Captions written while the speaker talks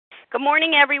Good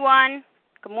morning, everyone.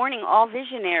 Good morning, all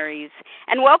visionaries.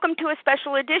 And welcome to a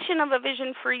special edition of A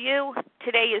Vision for You.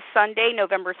 Today is Sunday,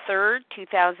 November 3rd,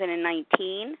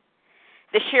 2019.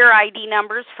 The share ID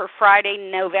numbers for Friday,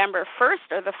 November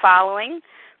 1st are the following.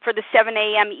 For the 7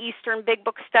 a.m. Eastern Big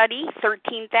Book Study,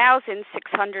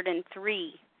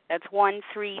 13,603. That's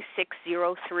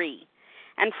 13603.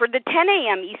 And for the 10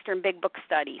 a.m. Eastern Big Book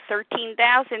Study,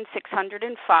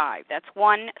 13,605. That's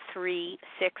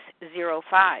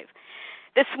 13605.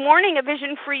 This morning, A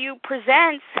Vision for You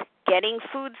presents Getting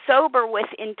Food Sober with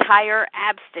Entire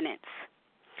Abstinence.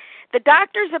 The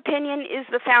doctor's opinion is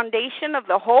the foundation of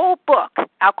the whole book,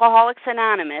 Alcoholics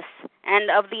Anonymous,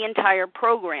 and of the entire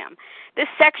program. This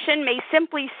section may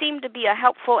simply seem to be a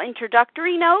helpful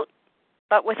introductory note,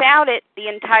 but without it, the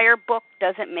entire book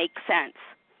doesn't make sense.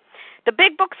 The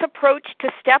Big Book's approach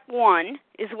to step one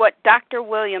is what Dr.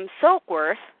 William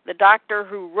Silkworth, the doctor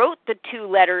who wrote the two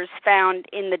letters found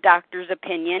in the doctor's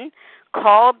opinion,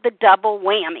 called the double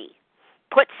whammy.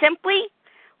 Put simply,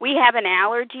 we have an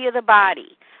allergy of the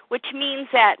body, which means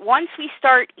that once we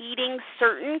start eating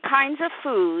certain kinds of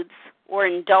foods or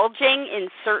indulging in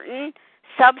certain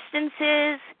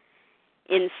substances,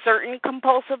 in certain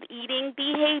compulsive eating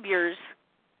behaviors,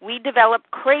 we develop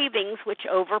cravings which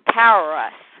overpower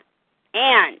us.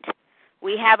 And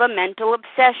we have a mental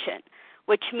obsession,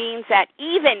 which means that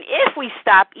even if we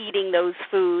stop eating those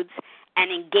foods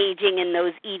and engaging in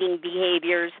those eating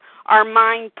behaviors, our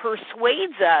mind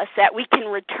persuades us that we can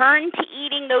return to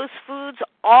eating those foods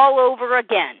all over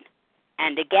again,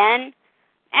 and again,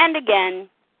 and again,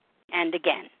 and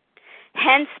again.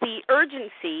 Hence the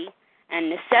urgency and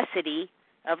necessity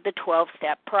of the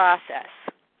 12-step process.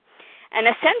 An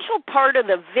essential part of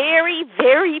the very,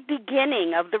 very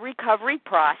beginning of the recovery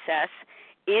process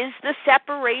is the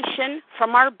separation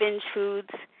from our binge foods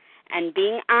and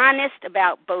being honest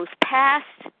about both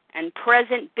past and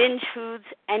present binge foods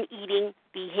and eating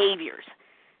behaviors.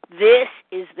 This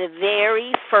is the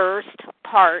very first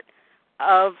part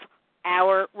of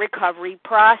our recovery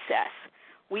process.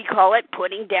 We call it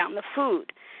putting down the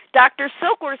food. Dr.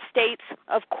 Silkworth states,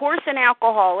 of course an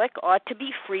alcoholic ought to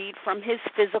be freed from his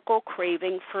physical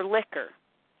craving for liquor.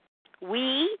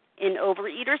 We, in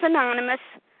Overeaters Anonymous,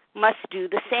 must do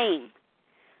the same.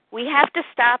 We have to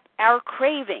stop our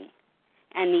craving,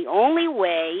 and the only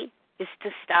way is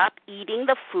to stop eating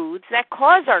the foods that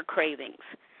cause our cravings.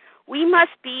 We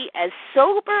must be as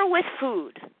sober with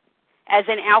food as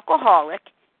an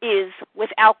alcoholic is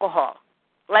with alcohol.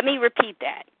 Let me repeat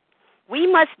that. We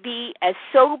must be as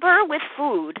sober with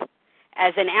food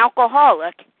as an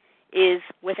alcoholic is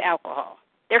with alcohol.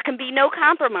 There can be no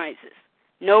compromises,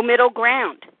 no middle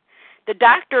ground. The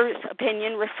doctor's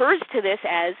opinion refers to this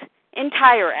as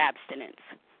entire abstinence.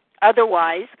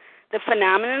 Otherwise, the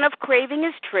phenomenon of craving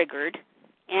is triggered,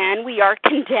 and we are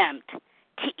condemned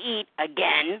to eat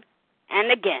again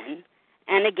and again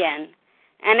and again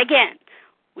and again.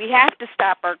 We have to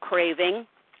stop our craving.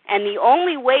 And the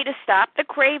only way to stop the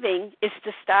craving is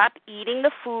to stop eating the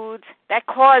foods that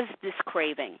cause this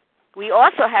craving. We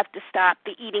also have to stop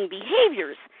the eating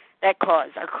behaviors that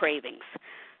cause our cravings.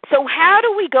 So how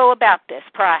do we go about this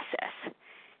process?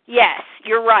 Yes,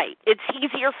 you're right. It's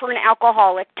easier for an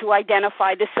alcoholic to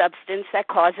identify the substance that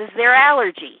causes their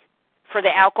allergy. For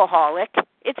the alcoholic,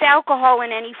 it's alcohol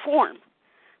in any form.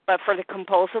 But for the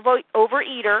compulsive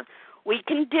overeater, we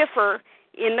can differ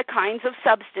in the kinds of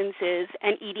substances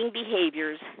and eating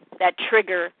behaviors that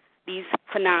trigger these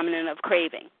phenomena of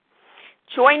craving.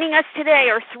 Joining us today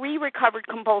are three recovered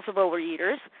compulsive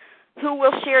overeaters who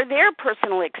will share their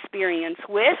personal experience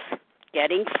with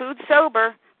getting food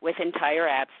sober with entire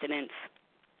abstinence.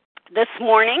 This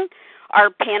morning,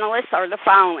 our panelists are the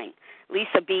following: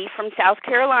 Lesa B. from South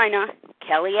Carolina,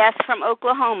 Kelly S. from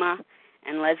Oklahoma,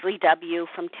 and Leslie W.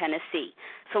 from Tennessee.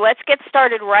 So let's get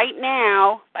started right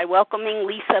now by welcoming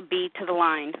Lesa B. to the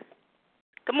line.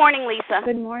 Good morning, Lesa.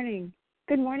 Good morning.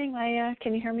 Good morning, Leah.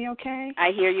 Can you hear me okay?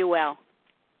 I hear you well.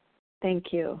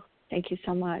 Thank you. Thank you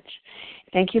so much.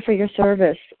 Thank you for your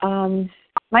service.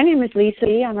 My name is Lesa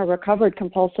B. I'm a recovered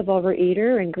compulsive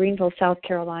overeater in Greenville, South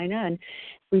Carolina, and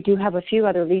we do have a few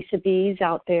other Lesa B's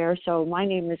out there, so my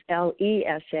name is Lesa.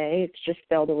 It's just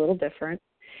spelled a little different.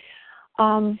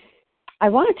 I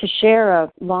wanted to share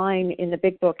a line in the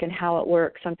Big Book and how it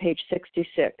works on page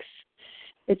 66.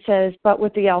 It says, but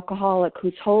with the alcoholic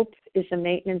whose hope is the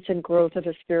maintenance and growth of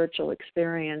a spiritual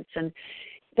experience. And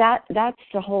that's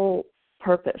the whole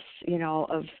purpose,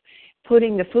 of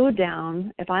putting the food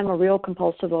down. If I'm a real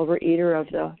compulsive overeater of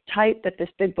the type that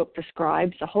this Big Book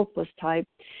describes, the hopeless type,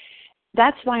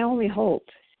 that's my only hope,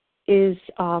 is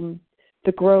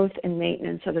the growth and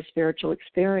maintenance of a spiritual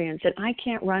experience. And I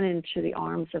can't run into the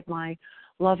arms of my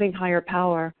loving higher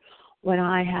power when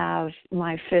I have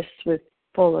my fists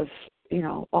full of,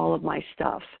 all of my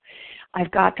stuff.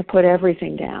 I've got to put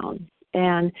everything down.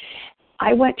 And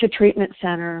I went to treatment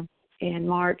center in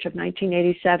March of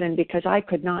 1987 because I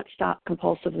could not stop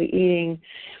compulsively eating.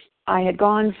 I had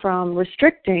gone from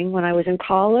restricting when I was in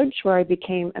college, where I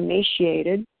became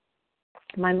emaciated.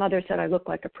 My mother said I looked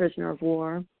like a prisoner of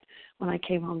war when I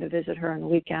came home to visit her on the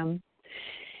weekend.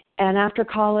 And after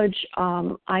college,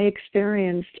 I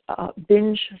experienced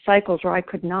binge cycles where I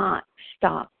could not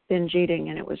stop binge eating,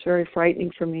 and it was very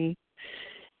frightening for me.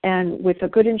 And with a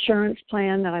good insurance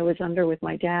plan that I was under with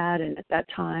my dad, and at that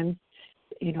time,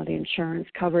 the insurance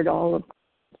covered all of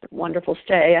the wonderful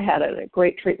stay I had at a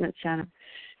great treatment center.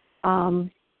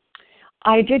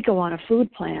 I did go on a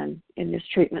food plan in this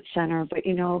treatment center, but,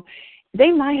 they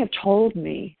might have told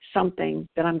me something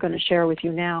that I'm going to share with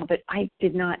you now, but I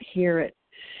did not hear it.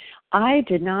 I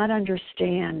did not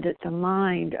understand that the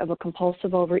mind of a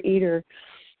compulsive overeater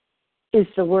is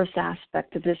the worst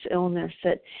aspect of this illness,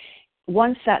 that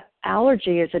once that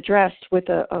allergy is addressed with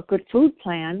a good food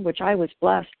plan, which I was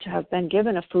blessed to have been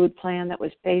given a food plan that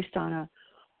was based on a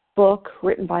book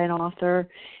written by an author,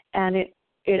 and it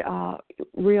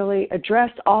really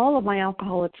addressed all of my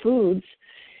alcoholic foods,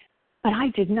 but I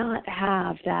did not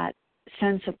have that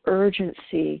sense of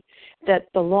urgency that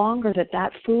the longer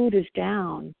that food is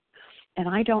down and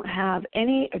I don't have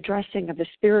any addressing of the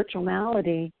spiritual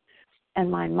malady and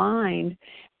my mind,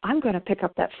 I'm going to pick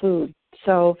up that food.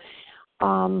 So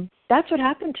that's what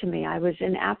happened to me. I was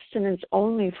in abstinence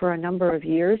only for a number of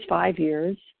years, 5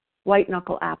 years,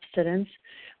 white-knuckle abstinence,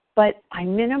 but I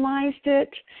minimized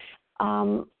it.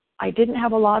 I didn't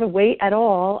have a lot of weight at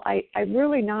all. I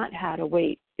really not had a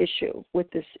weight issue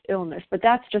with this illness, but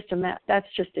that's just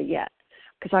a yet,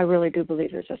 because I really do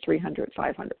believe there's a 300,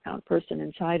 500-pound person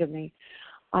inside of me.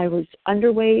 I was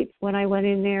underweight when I went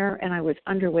in there, and I was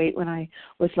underweight when I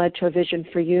was led to a Vision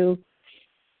for You.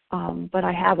 But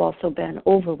I have also been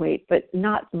overweight, but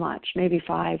not much, maybe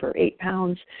 5 or 8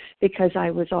 pounds, because I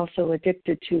was also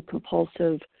addicted to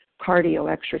compulsive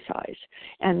cardio exercise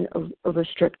and a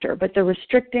restrictor. But the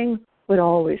restricting would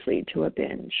always lead to a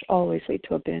binge, always lead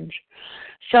to a binge.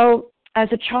 So as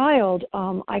a child,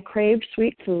 I craved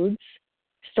sweet foods,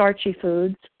 starchy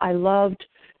foods. I loved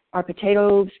our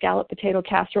scalloped potato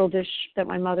casserole dish that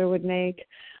my mother would make.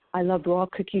 I loved raw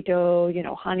cookie dough,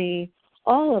 honey,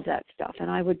 all of that stuff.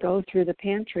 And I would go through the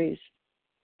pantries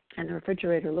and the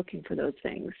refrigerator looking for those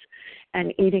things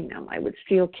and eating them. I would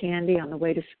steal candy on the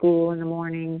way to school in the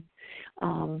morning.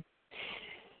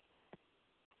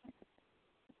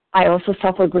 I also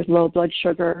suffered with low blood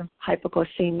sugar,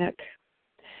 hypoglycemic.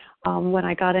 When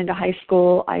I got into high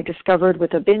school, I discovered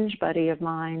with a binge buddy of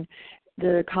mine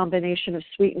the combination of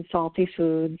sweet and salty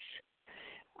foods.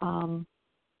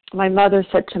 My mother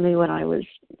said to me when I was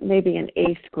maybe in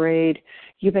 8th grade,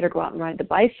 you better go out and ride the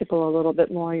bicycle a little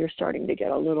bit more. You're starting to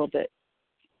get a little bit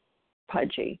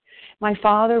pudgy. My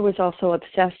father was also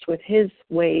obsessed with his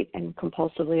weight and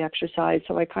compulsively exercised,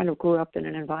 so I kind of grew up in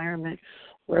an environment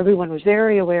where everyone was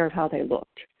very aware of how they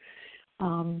looked.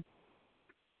 And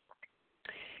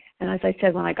as I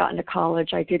said, when I got into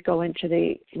college, I did go into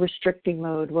the restricting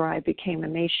mode where I became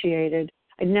emaciated.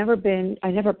 I never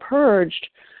purged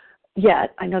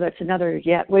yet. I know that's another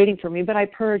yet waiting for me, but I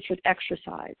purged with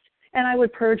exercise. And I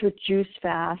would purge with juice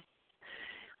fasts.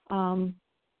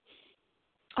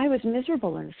 I was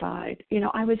miserable inside.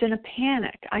 I was in a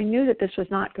panic. I knew that this was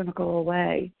not going to go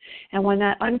away. And when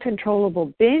that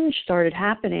uncontrollable binge started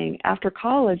happening after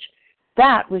college,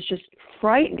 that was just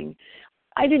frightening.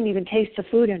 I didn't even taste the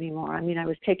food anymore. I mean, I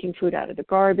was taking food out of the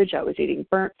garbage. I was eating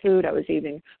burnt food. I was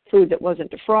eating food that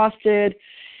wasn't defrosted.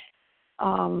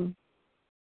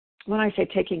 When I say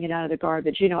taking it out of the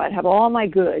garbage, I'd have all my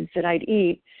goods that I'd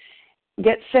eat,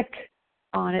 get sick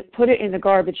on it, put it in the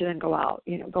garbage, and then go out,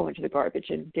 go into the garbage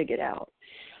and dig it out.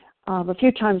 A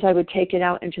few times I would take it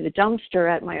out into the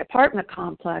dumpster at my apartment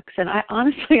complex, and I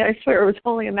swear it was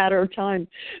only a matter of time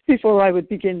before I would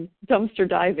begin dumpster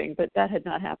diving, but that had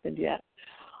not happened yet.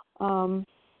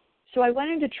 So I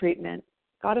went into treatment,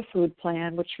 got a food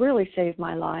plan, which really saved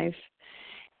my life,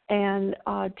 and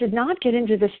did not get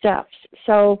into the steps.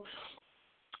 So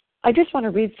I just want to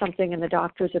read something in the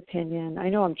doctor's opinion. I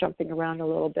know I'm jumping around a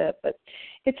little bit, but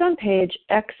it's on page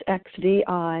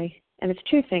XXVI, and it's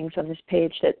 2 things on this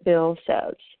page that Bill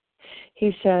says.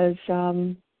 He says,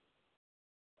 in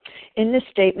this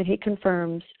statement, he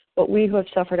confirms what we who have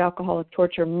suffered alcoholic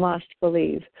torture must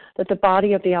believe, that the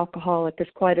body of the alcoholic is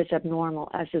quite as abnormal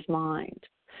as his mind.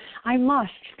 I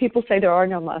must. People say there are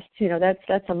no musts.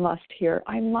 That's a must here.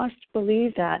 I must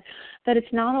believe that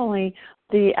it's not only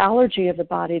the allergy of the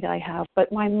body that I have,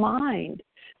 but my mind.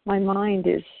 My mind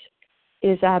is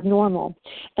abnormal.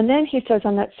 And then he says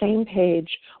on that same page,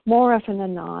 more often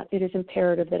than not, it is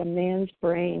imperative that a man's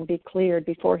brain be cleared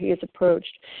before he is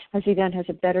approached, as he then has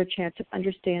a better chance of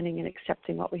understanding and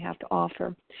accepting what we have to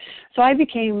offer. So I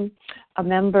became a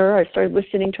member. I started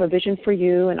listening to A Vision for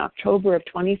You in October of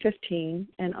 2015,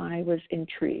 and I was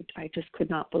intrigued. I just could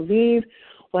not believe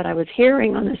what I was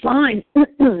hearing on this line.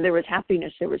 There was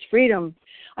happiness. There was freedom.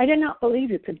 I did not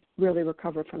believe you could really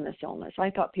recover from this illness. I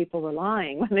thought people were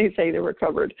lying when they say they're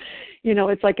recovered.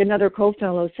 It's like another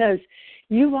co-fellow says,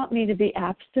 you want me to be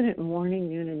abstinent morning,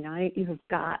 noon, and night? You have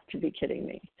got to be kidding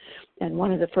me. And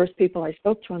one of the first people I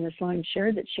spoke to on this line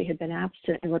shared that she had been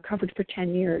abstinent and recovered for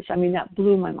 10 years. I mean, that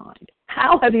blew my mind.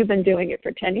 How have you been doing it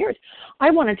for 10 years? I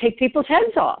want to take people's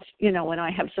heads off, when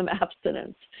I have some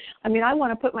abstinence. I mean, I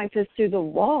want to put my fist through the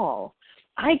wall.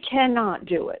 I cannot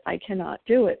do it. I cannot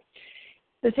do it.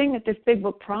 The thing that this big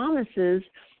book promises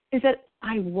is that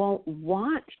I won't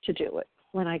want to do it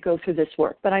when I go through this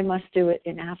work, but I must do it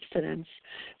in abstinence.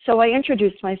 So I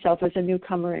introduced myself as a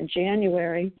newcomer in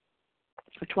January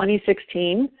of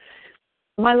 2016.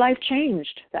 My life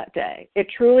changed that day. It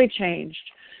truly changed.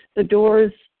 The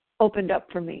doors opened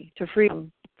up for me to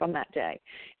freedom from that day.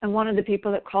 And one of the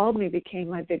people that called me became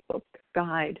my big book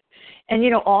guide. And,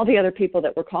 all the other people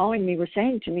that were calling me were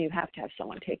saying to me, you have to have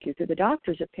someone take you through the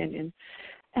doctor's opinion.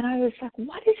 And I was like,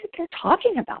 what is it they're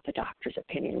talking about, the doctor's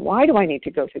opinion? Why do I need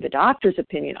to go through the doctor's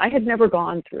opinion? I had never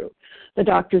gone through the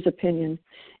doctor's opinion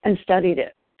and studied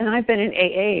it. And I've been in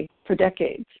AA for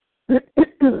decades.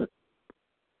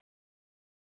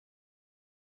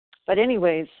 But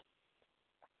anyways,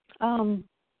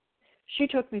 she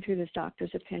took me through this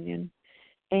doctor's opinion,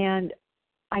 and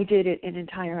I did it in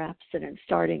entire abstinence,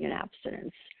 starting in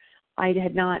abstinence. I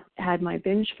had not had my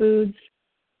binge foods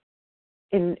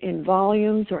in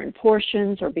volumes or in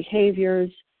portions or behaviors,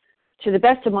 to the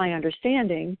best of my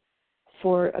understanding,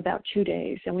 for about 2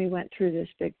 days. And we went through this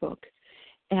big book.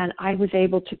 And I was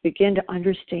able to begin to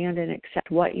understand and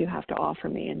accept what you have to offer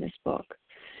me in this book.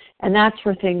 And that's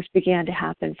where things began to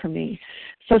happen for me.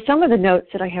 So some of the notes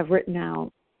that I have written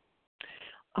out,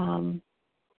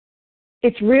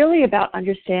 it's really about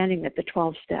understanding that the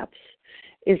 12 steps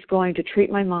is going to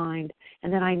treat my mind,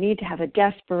 and that I need to have a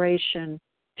desperation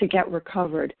to get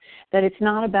recovered, that it's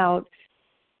not about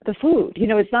the food.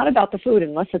 It's not about the food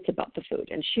unless it's about the food.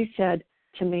 And she said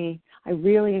to me, I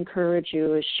really encourage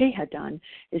you, as she had done,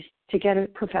 is to get a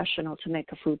professional to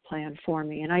make a food plan for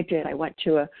me. And I did. I went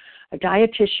to a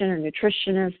dietitian or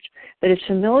nutritionist that is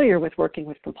familiar with working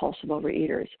with compulsive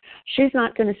overeaters. She's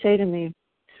not going to say to me,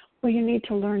 well, you need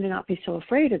to learn to not be so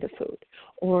afraid of the food,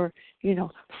 or,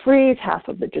 freeze half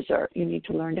of the dessert. You need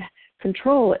to learn to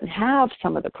control it and have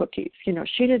some of the cookies.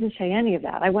 She didn't say any of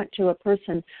that. I went to a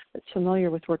person that's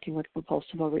familiar with working with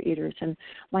compulsive overeaters, and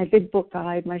my big book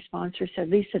guide, my sponsor,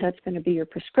 said, Lesa, that's going to be your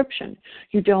prescription.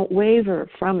 You don't waver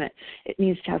from it. It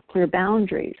needs to have clear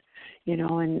boundaries,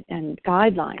 and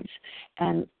guidelines.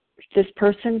 And this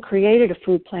person created a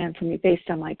food plan for me based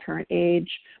on my current age,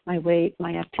 my weight,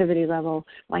 my activity level,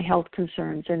 my health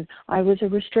concerns, and I was a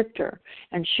restrictor.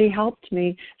 And she helped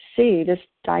me see, this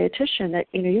dietitian, that,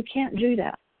 you can't do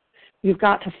that. You've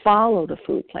got to follow the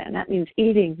food plan. That means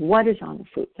eating what is on the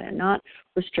food plan, not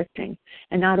restricting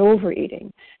and not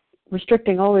overeating.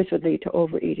 Restricting always would lead to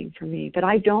overeating for me, but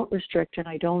I don't restrict and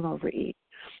I don't overeat.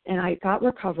 And I got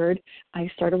recovered. I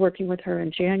started working with her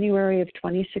in January of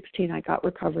 2016. I got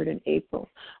recovered in April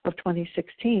of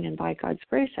 2016. And by God's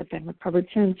grace, I've been recovered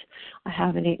since. I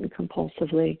haven't eaten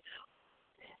compulsively.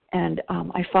 And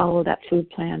I follow that food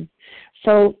plan.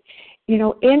 So,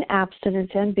 in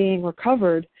abstinence and being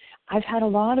recovered, I've had a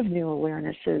lot of new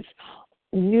awarenesses,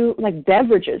 new, like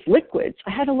beverages, liquids.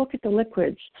 I had to look at the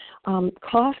liquids,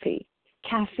 coffee,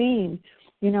 caffeine.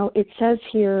 It says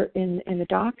here in the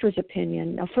doctor's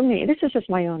opinion, now for me, this is just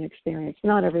my own experience.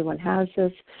 Not everyone has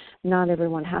this. Not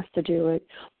everyone has to do it.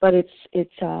 But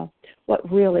it's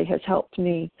what really has helped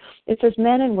me. It says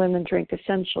men and women drink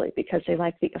essentially because they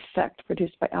like the effect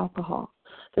produced by alcohol.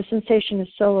 The sensation is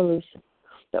so elusive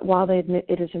that while they admit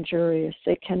it is injurious,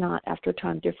 they cannot, after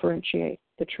time, differentiate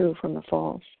the true from the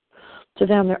false. To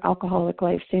them, their alcoholic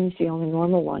life seems the only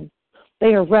normal one.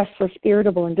 They are restless,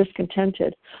 irritable, and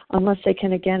discontented unless they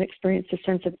can again experience a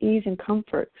sense of ease and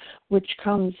comfort, which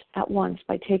comes at once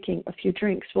by taking a few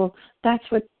drinks. Well, that's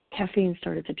what caffeine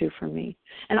started to do for me.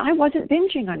 And I wasn't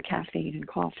binging on caffeine and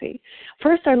coffee.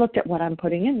 First, I looked at what I'm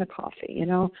putting in the coffee.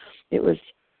 It was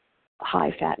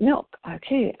high-fat milk.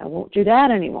 Okay, I won't do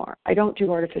that anymore. I don't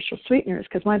do artificial sweeteners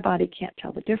because my body can't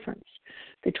tell the difference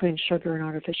between sugar and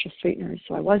artificial sweeteners,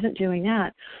 so I wasn't doing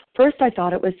that. First, I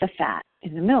thought it was the fat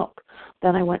in the milk.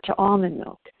 Then I went to almond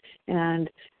milk, and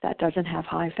that doesn't have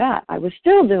high fat. I was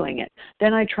still doing it.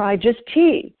 Then I tried just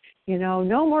tea, no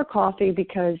more coffee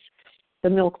because the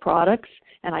milk products,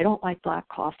 and I don't like black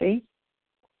coffee.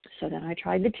 So then I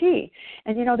tried the tea.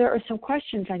 And, there are some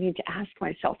questions I need to ask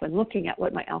myself when looking at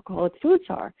what my alcoholic foods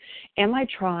are. Am I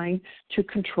trying to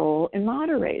control and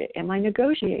moderate it? Am I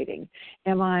negotiating?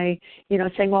 Am I,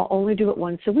 saying, well, I'll only do it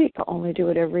once a week. I'll only do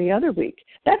it every other week.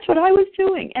 That's what I was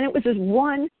doing. And it was just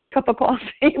one cup of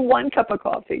coffee, one cup of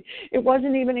coffee. It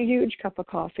wasn't even a huge cup of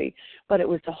coffee, but it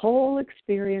was the whole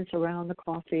experience around the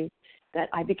coffee that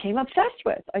I became obsessed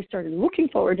with. I started looking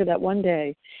forward to that one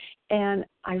day. And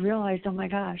I realized, oh my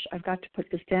gosh, I've got to put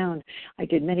this down. I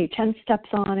did many 10 steps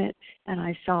on it, and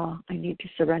I saw I need to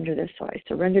surrender this. So I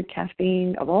surrendered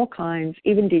caffeine of all kinds,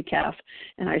 even decaf,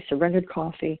 and I surrendered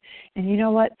coffee. And you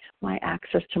know what? My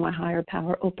access to my higher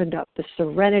power opened up. The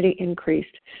serenity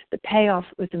increased. The payoff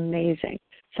was amazing.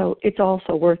 So it's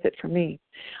also worth it for me.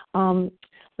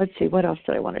 Let's see, what else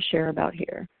did I want to share about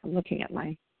here? I'm looking at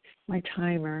my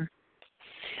timer.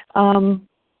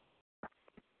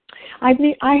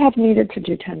 I have needed to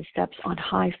do 10 steps on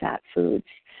high-fat foods.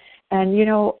 And,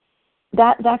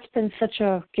 that's been such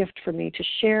a gift for me to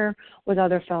share with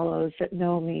other fellows that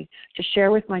know me, to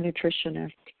share with my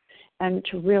nutritionist, and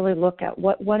to really look at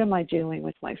what am I doing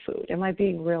with my food? Am I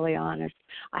being really honest?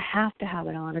 I have to have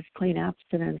an honest, clean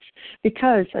abstinence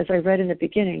because, as I read in the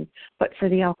beginning, but for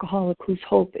the alcoholic whose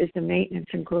hope is the maintenance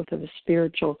and growth of a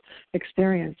spiritual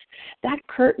experience, that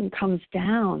curtain comes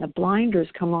down, the blinders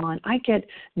come on. I get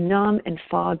numb and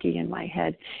foggy in my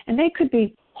head, and they could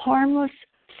be harmless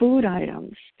food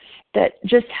items that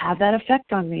just have that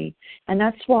effect on me. And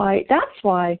that's why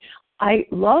I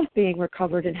love being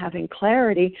recovered and having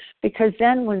clarity, because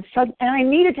then and I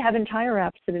needed to have entire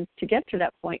abstinence to get to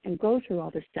that point and go through all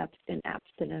the steps in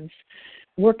abstinence,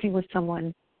 working with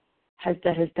someone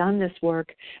that has done this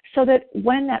work, so that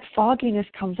when that fogginess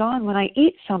comes on, when I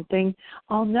eat something,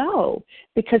 I'll know,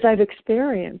 because I've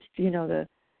experienced, the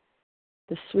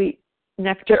sweet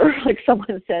nectar, like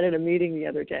someone said at a meeting the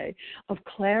other day, of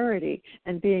clarity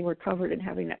and being recovered and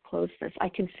having that closeness. I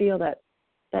can feel that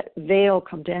veil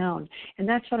come down, and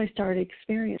that's what I started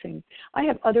experiencing. I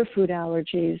have other food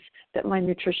allergies that my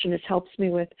nutritionist helps me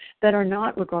with that are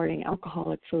not regarding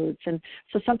alcoholic foods, and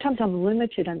so sometimes I'm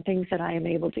limited on things that I am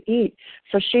able to eat.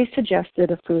 So she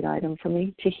suggested a food item for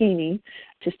me, tahini,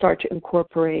 to start to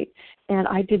incorporate, and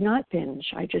I did not binge.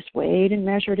 I just weighed and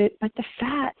measured it, but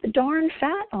the darn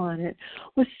fat on it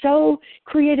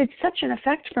created such an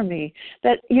effect for me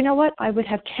that, I would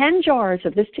have 10 jars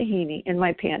of this tahini in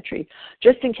my pantry,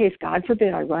 just in case, God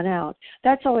forbid, I run out.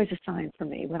 That's always a sign for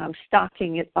me when I'm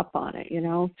stocking it up on it,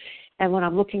 and when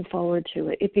I'm looking forward to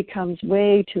it. It becomes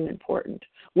way too important,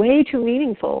 way too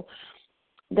meaningful,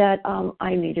 that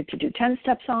I needed to do 10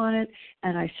 steps on it,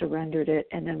 and I surrendered it.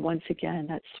 And then once again,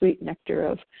 that sweet nectar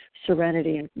of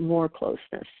serenity and more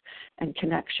closeness and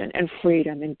connection and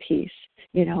freedom and peace,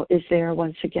 is there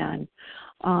once again.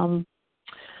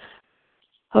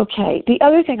 Okay, the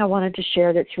other thing I wanted to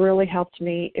share that's really helped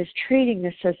me is treating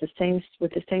this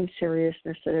with the same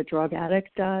seriousness that a drug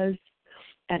addict does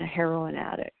and a heroin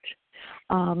addict.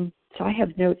 So I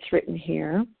have notes written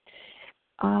here.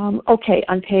 Okay,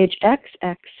 on page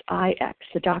XXIX,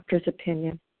 the doctor's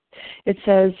opinion, it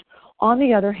says, on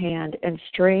the other hand, and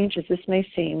strange as this may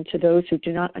seem to those who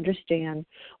do not understand,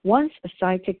 once a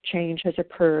psychic change has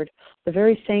occurred, the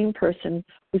very same person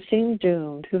who seemed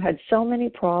doomed, who had so many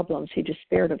problems he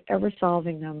despaired of ever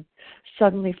solving them,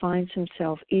 suddenly finds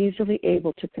himself easily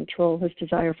able to control his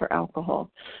desire for alcohol,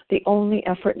 the only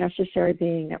effort necessary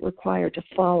being that required to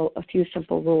follow a few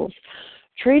simple rules.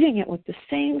 Treating it with the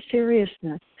same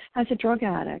seriousness as a drug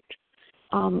addict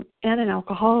and an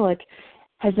alcoholic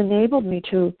has enabled me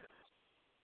to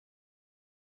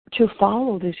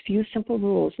follow these few simple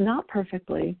rules, not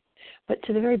perfectly, but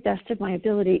to the very best of my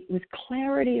ability, with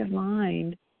clarity of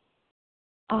mind.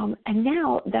 And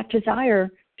now that desire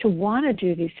to want to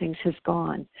do these things has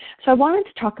gone. So I wanted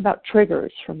to talk about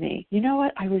triggers for me. You know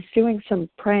what? I was doing some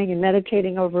praying and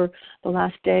meditating over the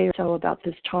last day or so about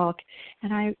this talk,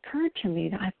 and it occurred to me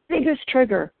that my biggest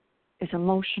trigger is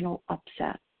emotional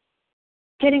upset.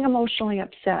 Getting emotionally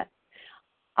upset.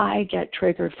 I get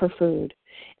triggered for food,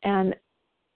 and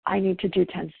I need to do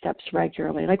 10 steps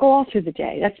regularly, like all through the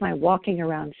day. That's my walking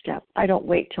around step. I don't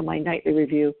wait till my nightly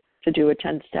review to do a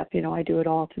 10-step. I do it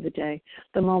all through the day,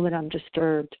 the moment I'm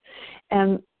disturbed.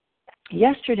 And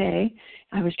yesterday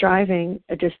I was driving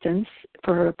a distance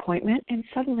for an appointment, and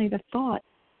suddenly the thought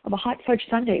of a hot fudge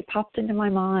sundae popped into my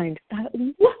mind.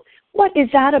 What is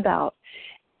that about?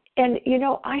 And,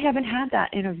 I haven't had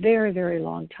that in a very, very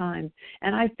long time.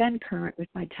 And I've been current with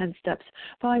my 10 steps.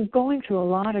 But I'm going through a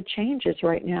lot of changes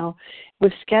right now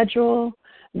with schedule.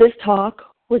 This talk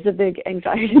was a big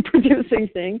anxiety-producing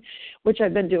thing, which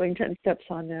I've been doing 10 steps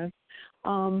on this.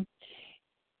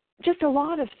 Just a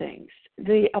lot of things.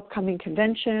 The upcoming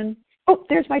convention. Oh,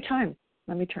 there's my time.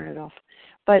 Let me turn it off.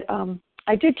 But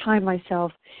I did time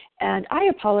myself, and I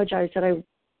apologize that I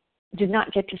did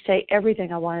not get to say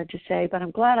everything I wanted to say, but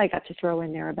I'm glad I got to throw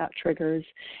in there about triggers.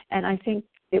 And I think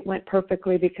it went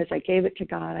perfectly because I gave it to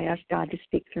God. I asked God to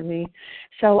speak through me.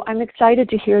 So I'm excited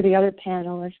to hear the other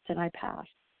panelists, and I pass.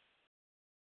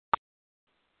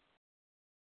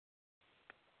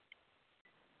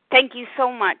 Thank you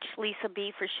so much, Lesa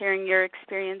B., for sharing your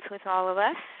experience with all of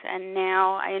us. And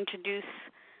now I introduce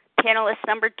panelist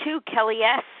number 2, Kelly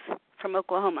S. from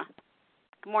Oklahoma.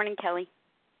 Good morning, Kelly.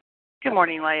 Good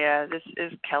morning, Leah. This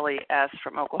is Kelly S.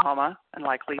 from Oklahoma, and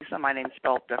like Lesa, my name's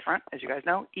spelled different, as you guys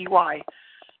know, E-Y.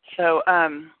 So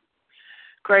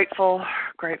grateful,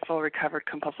 recovered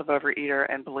compulsive overeater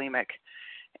and bulimic.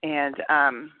 And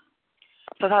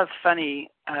so that was funny,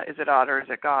 is it odd or is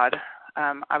it God?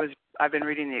 I've been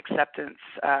reading the Acceptance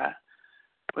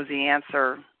was the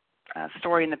answer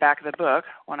story in the back of the book,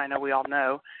 one I know we all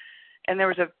know. And there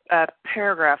was a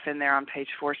paragraph in there on page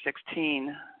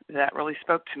 416 that really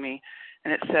spoke to me,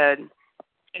 and it said,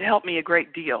 "It helped me a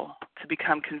great deal to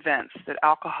become convinced that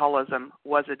alcoholism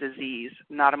was a disease,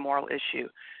 not a moral issue,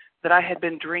 that I had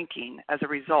been drinking as a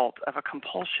result of a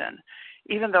compulsion,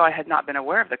 even though I had not been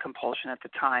aware of the compulsion at the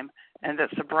time, and that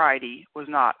sobriety was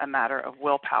not a matter of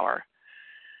willpower."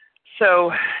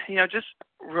 So, just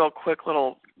real quick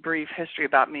little brief history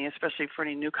about me, especially for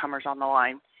any newcomers on the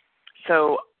line.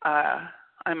 So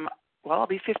I'll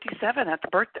be 57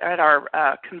 at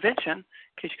our convention. In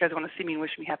case you guys want to see me and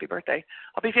wish me happy birthday,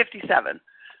 I'll be 57.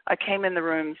 I came in the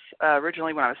rooms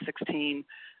originally when I was 16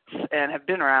 and have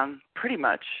been around pretty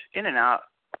much in and out,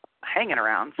 hanging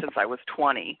around since I was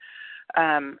 20.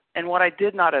 And what I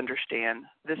did not understand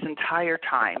this entire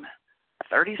time,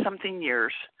 30-something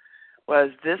years,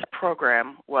 was this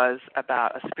program was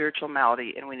about a spiritual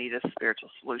malady and we need a spiritual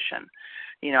solution.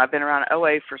 I've been around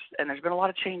OA and there's been a lot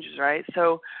of changes, right?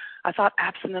 So I thought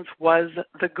abstinence was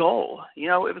the goal. It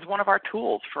was one of our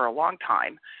tools for a long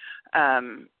time.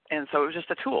 And so it was just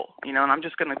a tool, and I'm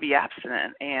just going to be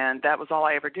abstinent. And that was all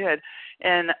I ever did.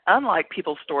 And unlike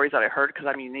people's stories that I heard, because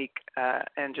I'm unique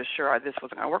and just sure this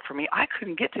wasn't going to work for me, I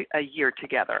couldn't get to a year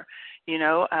together.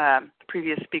 The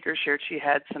previous speaker shared she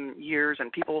had some years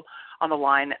and people on the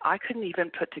line. I couldn't even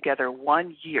put together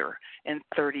 1 year in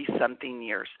 30-something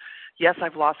years. Yes,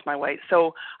 I've lost my weight.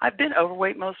 So I've been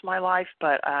overweight most of my life,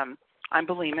 but I'm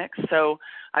bulimic. So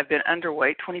I've been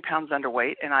underweight, 20 pounds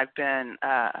underweight, and I've been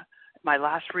my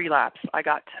last relapse, I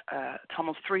got to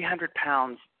almost 300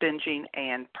 pounds binging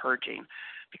and purging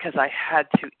because I had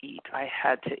to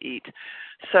eat.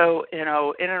 So, in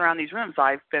and around these rooms,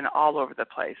 I've been all over the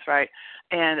place, right?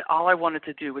 And all I wanted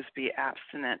to do was be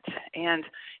abstinent. And,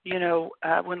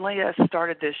 when Leah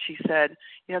started this, she said,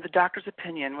 the doctor's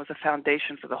opinion was a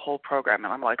foundation for the whole program.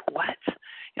 And I'm like, what?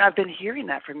 I've been hearing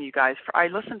that from you guys. I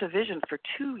listened to Vision for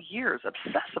 2 years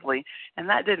obsessively, and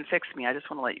that didn't fix me. I just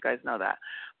want to let you guys know that.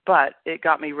 But it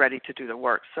got me ready to do the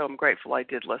work, so I'm grateful I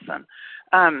did listen.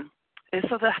 And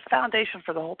so the foundation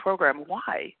for the whole program,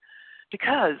 why?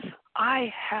 Because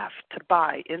I have to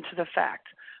buy into the fact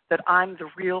that I'm the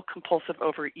real compulsive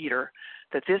overeater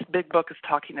that this big book is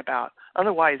talking about.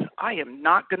 Otherwise, I am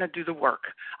not going to do the work.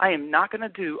 I am not going to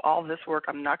do all this work.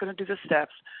 I'm not going to do the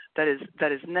steps that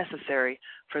is necessary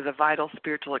for the vital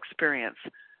spiritual experience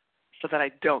so that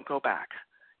I don't go back.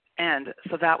 And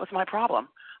so that was my problem.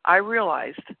 I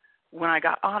realized when I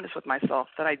got honest with myself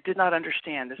that I did not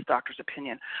understand this doctor's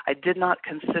opinion. I did not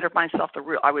consider myself the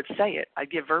real. I would say it.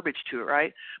 I'd give verbiage to it,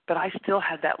 right? But I still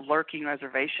had that lurking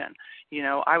reservation.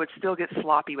 I would still get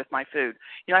sloppy with my food.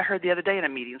 I heard the other day in a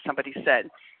meeting somebody said,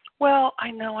 well, I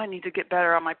know I need to get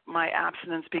better on my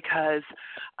abstinence because,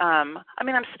 I'm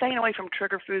staying away from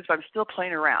trigger foods, but I'm still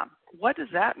playing around. What does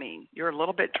that mean? You're a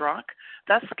little bit drunk?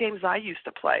 That's the games I used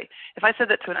to play. If I said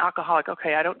that to an alcoholic,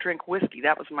 okay, I don't drink whiskey,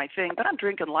 that was my thing, but I'm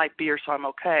drinking light beer, so I'm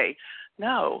okay.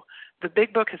 No, the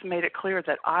big book has made it clear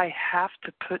that I have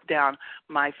to put down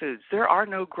my foods. There are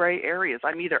no gray areas.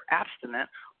 I'm either abstinent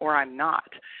or I'm not.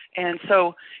 And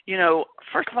so,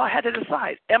 first of all, I had to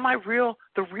decide, am I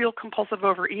the real compulsive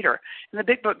overeater? And the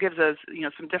big book gives us,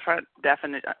 some different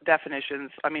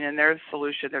definitions. In their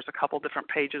solution, there's a couple different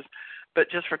pages, but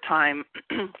just for time, time,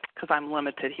 because I'm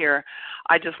limited here,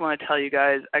 I just want to tell you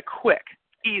guys a quick,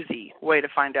 easy way to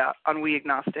find out on We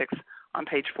Agnostics on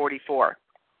page 44.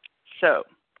 So,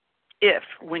 if,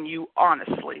 when you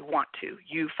honestly want to,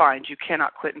 you find you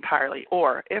cannot quit entirely,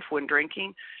 or if, when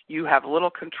drinking, you have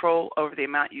little control over the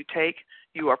amount you take,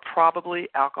 you are probably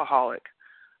alcoholic.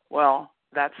 Well,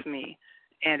 that's me.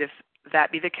 And if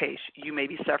that be the case, you may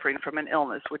be suffering from an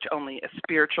illness which only a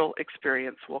spiritual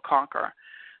experience will conquer.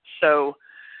 So,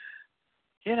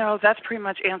 that's pretty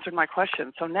much answered my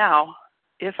question. So now,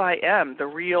 if I am the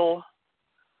real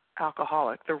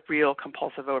alcoholic, the real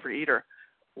compulsive overeater,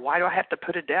 why do I have to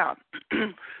put it down?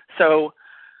 So,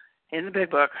 in the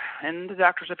big book, in the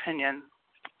doctor's opinion,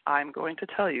 I'm going to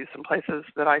tell you some places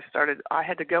that I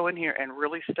had to go in here and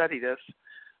really study this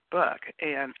book.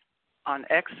 And on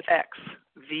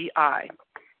XXVI,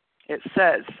 it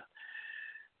says,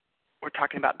 we're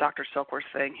talking about Dr. Silkworth's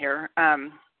thing here.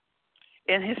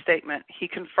 In his statement, he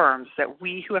confirms that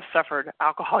we who have suffered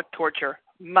alcoholic torture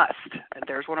must, and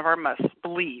there's one of our musts,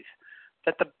 believe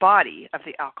that the body of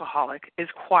the alcoholic is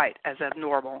quite as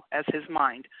abnormal as his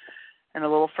mind. And a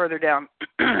little further down,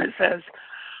 it says,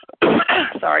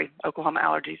 Oklahoma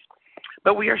allergies.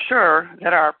 But we are sure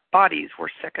that our bodies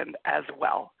were sickened as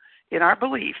well. In our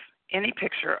belief, any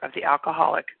picture of the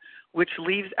alcoholic which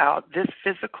leaves out this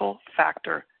physical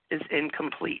factor is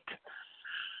incomplete.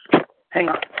 Hang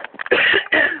on.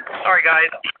 Sorry, guys.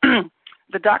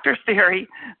 The doctor's theory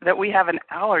that we have an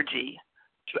allergy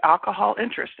to alcohol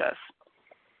interests us.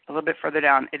 A little bit further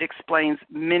down, it explains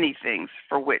many things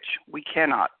for which we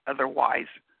cannot otherwise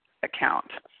account.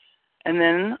 And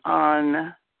then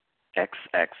on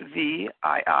XXVII,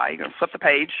 you're going to flip the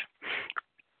page.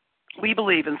 We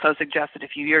believe, and so suggested a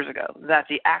few years ago, that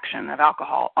the action of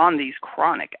alcohol on these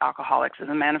chronic alcoholics is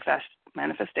a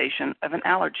manifestation of an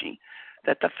allergy,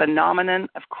 that the phenomenon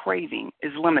of craving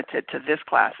is limited to this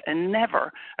class and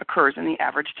never occurs in the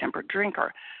average temperate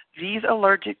drinker. These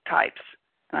allergic types,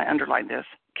 and I underline this,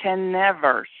 can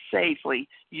never safely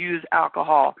use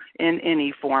alcohol in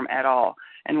any form at all.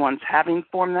 And once having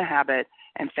formed the habit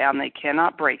and found they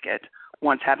cannot break it,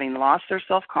 once having lost their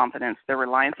self-confidence, their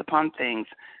reliance upon things,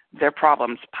 their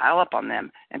problems pile up on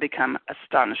them and become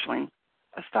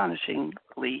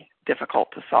astonishingly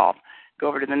difficult to solve. Go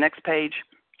over to the next page.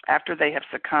 After they have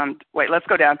succumbed, let's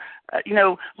go down.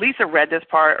 Lesa read this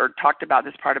part or talked about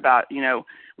this part about,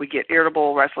 we get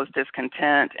irritable, restless,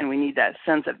 discontent, and we need that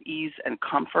sense of ease and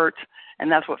comfort.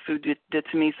 And that's what food did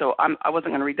to me. So I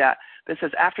wasn't going to read that. But it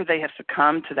says, after they have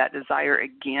succumbed to that desire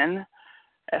again,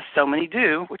 as so many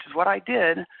do, which is what I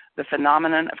did, the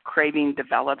phenomenon of craving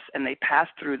develops and they pass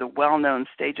through the well-known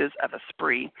stages of a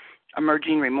spree,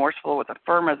 emerging remorseful with a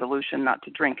firm resolution not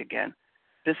to drink again.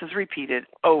 This is repeated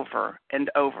over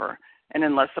and over, and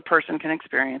unless the person can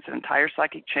experience an entire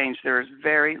psychic change, there is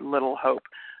very little hope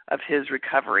of his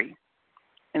recovery.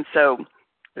 And so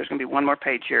there's going to be one more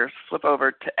page here. Flip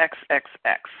over to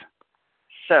XXX.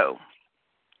 So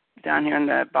down here in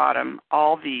the bottom,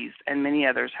 all these and many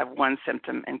others have one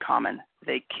symptom in common.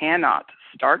 They cannot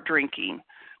start drinking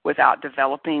without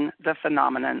developing the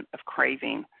phenomenon of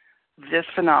craving. This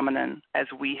phenomenon, as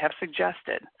we have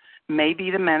suggested, may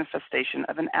be the manifestation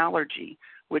of an allergy,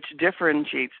 which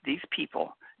differentiates these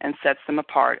people and sets them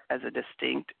apart as a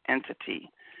distinct entity.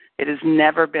 It has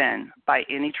never been, by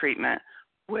any treatment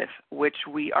with which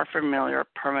we are familiar,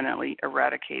 permanently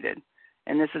eradicated.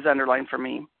 And this is underlined for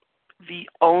me. The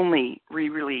only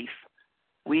relief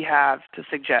we have to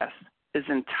suggest is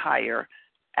entire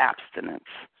abstinence.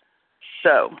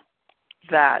 So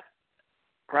that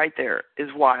right there is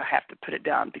why I have to put it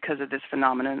down, because of this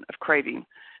phenomenon of craving.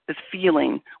 This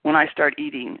feeling when I start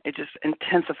eating, it just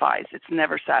intensifies. It's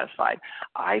never satisfied.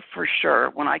 I, for sure,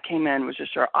 when I came in, was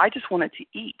just sure I just wanted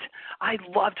to eat. I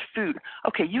loved food.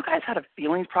 Okay, you guys had a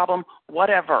feelings problem,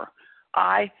 whatever.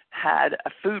 I had a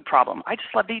food problem. I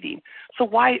just loved eating. So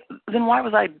why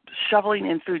was I shoveling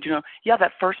in food? Yeah,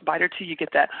 that first bite or two, you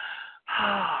get that,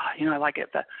 I like it,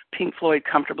 that Pink Floyd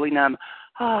Comfortably Numb,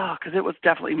 because it was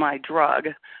definitely my drug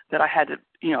that I had to,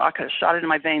 I could have shot it in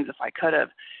my veins if I could have.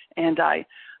 And I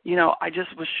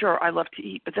just was sure I love to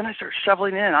eat. But then I started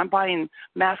shoveling in. I'm buying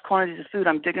mass quantities of food.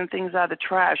 I'm digging things out of the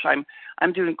trash.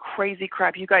 I'm doing crazy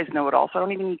crap. You guys know it all. So I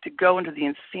don't even need to go into the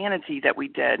insanity that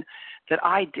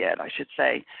I did, I should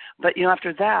say. But,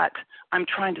 after that, I'm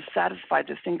trying to satisfy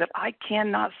this thing that I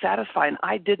cannot satisfy. And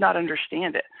I did not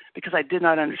understand it because I did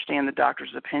not understand the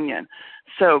doctor's opinion.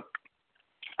 So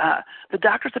the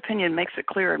doctor's opinion makes it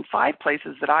clear in 5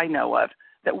 places that I know of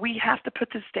that we have to put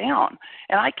this down.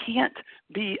 And I can't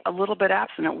be a little bit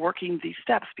abstinent working these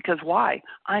steps because why?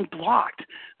 I'm blocked.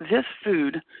 This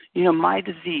food, my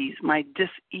disease, my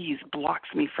dis-ease blocks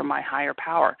me from my higher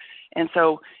power. And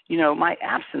so, my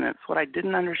abstinence, what I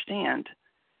didn't understand,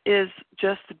 is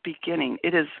just the beginning.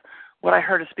 It is what I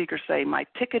heard a speaker say, my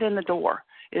ticket in the door.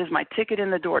 It is my ticket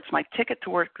in the door. It's my ticket to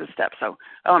work the steps. So,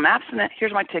 I'm abstinent.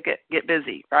 Here's my ticket. Get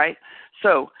busy, right?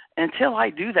 So until I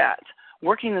do that,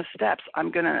 working the steps,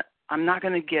 I'm not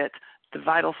gonna get the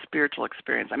vital spiritual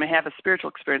experience. I may have a spiritual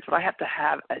experience, but I have to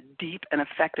have a deep and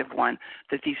effective one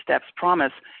that these steps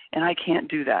promise, and I can't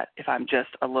do that if I'm just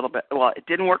a little bit. Well, it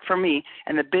didn't work for me,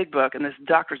 and the big book and this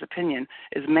doctor's opinion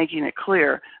is making it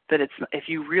clear that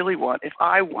if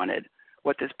I wanted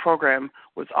what this program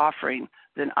was offering,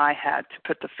 then I had to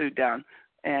put the food down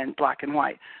and black and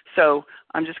white. So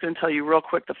I'm just going to tell you real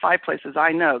quick the 5 places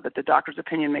I know that the doctor's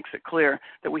opinion makes it clear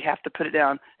that we have to put it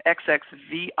down.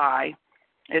 XXVI,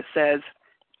 it says,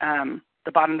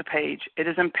 the bottom of the page, it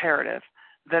is imperative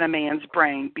that a man's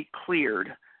brain be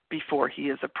cleared before he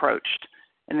is approached.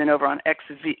 And then over on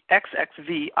XXVII,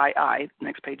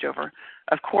 next page over,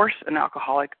 of course an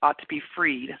alcoholic ought to be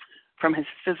freed from his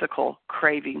physical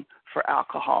craving for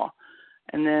alcohol.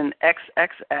 And then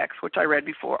XXX, which I read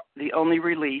before, the only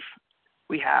relief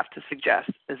we have to suggest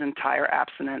is entire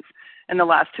abstinence. And the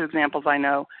last 2 examples I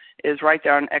know is right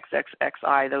there on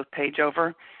XXXI, the page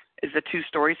over, is the 2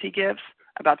 stories he gives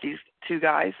about these 2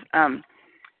 guys. And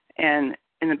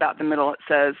in about the middle it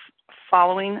says,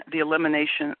 following the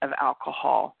elimination of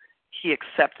alcohol, he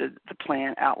accepted the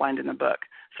plan outlined in the book.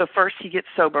 So first he gets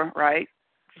sober, right?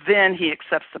 Then he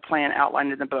accepts the plan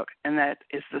outlined in the book, and that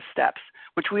is the steps,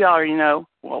 which we already know.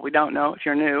 Well, we don't know if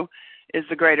you're new, is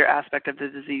the greater aspect of the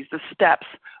disease. The steps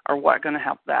are what are going to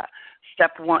help that.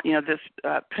 Step 1, this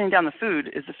putting down the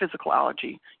food is the physical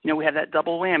allergy. We have that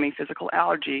double whammy, physical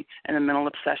allergy and a mental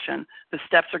obsession. The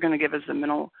steps are going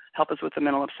to help us with the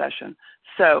mental obsession.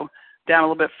 So down a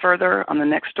little bit further on the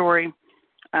next story,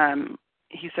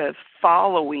 he says,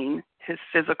 following his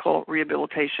physical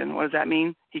rehabilitation. What does that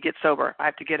mean? He gets sober. I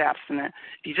have to get abstinent.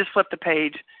 If you just flip the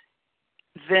page,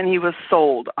 then he was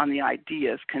sold on the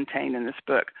ideas contained in this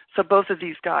book. So both of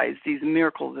these guys, these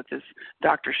miracles that this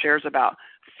doctor shares about,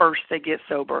 first they get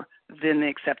sober, then they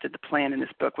accepted the plan in this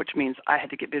book, which means I had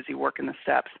to get busy working the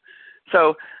steps.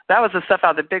 So that was the stuff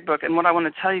out of the big book. And what I want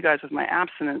to tell you guys with my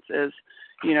abstinence is,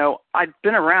 I'd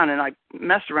been around and I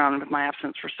messed around with my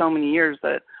abstinence for so many years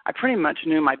that I pretty much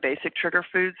knew my basic trigger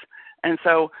foods. And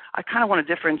so I kind of want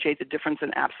to differentiate the difference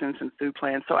in abstinence and food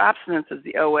plans. So abstinence, as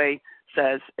the OA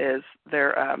says, is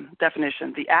their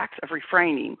definition, the act of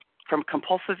refraining from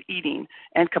compulsive eating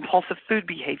and compulsive food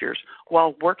behaviors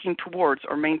while working towards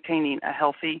or maintaining a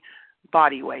healthy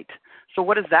body weight. So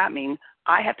what does that mean?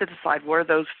 I have to decide what are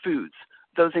those foods,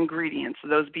 those ingredients,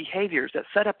 those behaviors that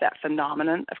set up that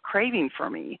phenomenon of craving for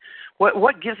me.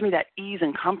 What gives me that ease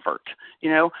and comfort?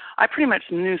 I pretty much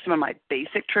knew some of my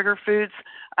basic trigger foods.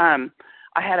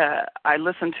 I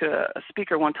listened to a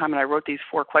speaker one time and I wrote these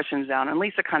 4 questions down, and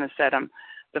Lesa kind of said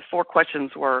the 4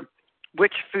 questions were,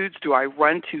 which foods do I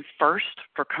run to first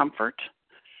for comfort?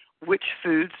 Which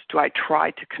foods do I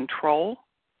try to control?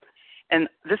 And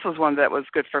this was one that was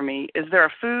good for me. Is there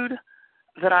a food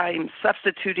that I'm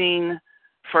substituting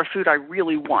for a food I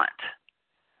really want?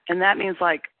 And that means,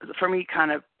 like, for me,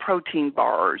 kind of protein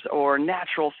bars or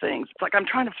natural things. It's like I'm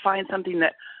trying to find something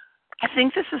that I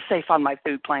think this is safe on my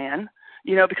food plan,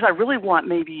 because I really want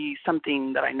maybe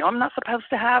something that I know I'm not supposed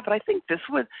to have, but I think this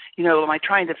would, am I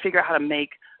trying to figure out how to make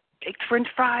baked French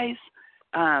fries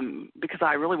because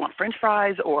I really want French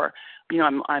fries, or,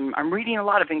 I'm reading a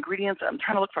lot of ingredients. I'm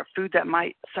trying to look for a food that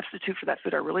might substitute for that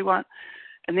food I really want.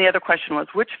 And the other question was,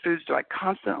 which foods do I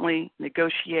constantly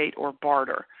negotiate or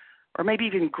barter, or maybe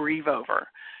even grieve over?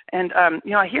 And,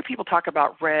 I hear people talk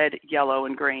about red, yellow,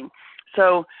 and green.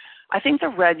 So I think the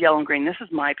red, yellow, and green, this is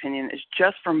my opinion, is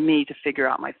just for me to figure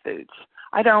out my foods.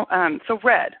 I don't, so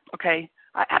red, okay,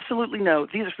 I absolutely know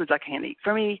these are foods I can't eat.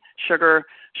 For me, sugars,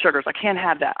 I can't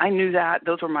have that. I knew that.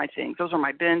 Those were my things. Those are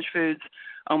my binge foods.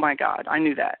 Oh, my God, I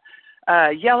knew that.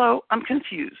 Yellow, I'm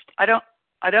confused. I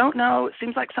don't know. It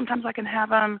seems like sometimes I can have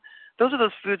them. Those are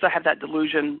those foods I have that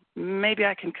delusion. Maybe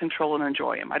I can control and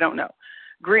enjoy them. I don't know.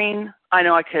 Green, I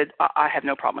know I could. I have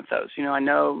no problem with those. I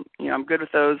know, I'm good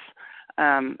with those.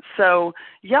 So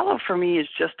yellow for me is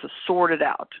just to sort it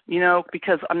out,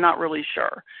 because I'm not really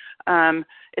sure.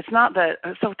 It's not that.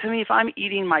 So to me, if I'm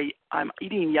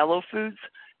eating yellow foods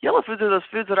are those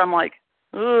foods that I'm like,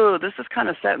 oh, this is kind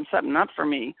of setting something up for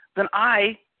me. Then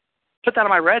I put that on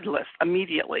my red list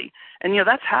immediately. And,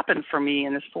 that's happened for me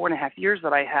in this 4.5 years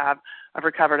that I have of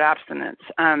recovered abstinence.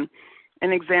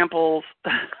 and examples.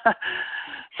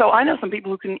 So I know some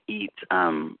people who can eat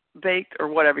baked or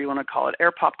whatever you want to call it,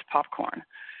 air-popped popcorn,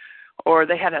 or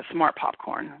they had that smart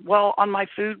popcorn. Well, on my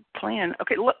food plan,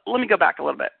 okay, let me go back a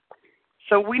little bit.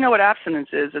 So we know what abstinence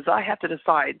is I have to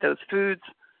decide those foods,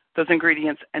 those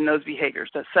ingredients, and those behaviors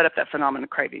that set up that phenomenon of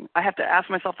craving. I have to ask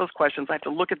myself those questions. I have to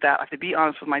look at that. I have to be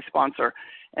honest with my sponsor,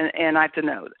 and I have to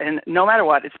know. And no matter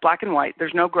what, it's black and white.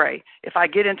 There's no gray. If I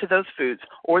get into those foods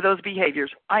or those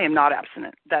behaviors, I am not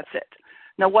abstinent. That's it.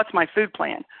 Now, what's my food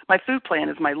plan? My food plan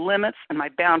is my limits and my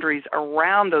boundaries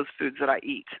around those foods that I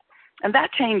eat. And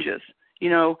that changes,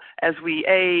 as we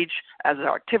age, as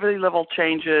our activity level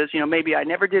changes. Maybe I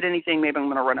never did anything. Maybe I'm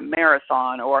going to run a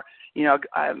marathon, or,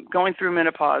 I'm going through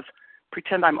menopause.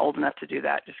 Pretend I'm old enough to do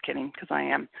that. Just kidding, because I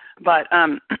am. But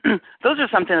those are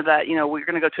something that, we're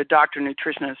going to go to a doctor,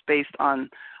 nutritionist based on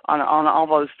all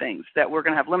those things, that we're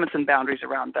going to have limits and boundaries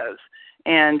around those.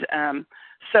 And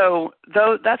so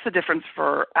that's the difference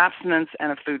for abstinence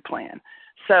and a food plan.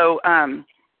 So,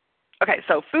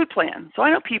 so food plan. So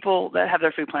I know people that have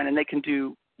their food plan and they can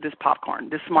do this popcorn,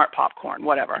 this smart popcorn,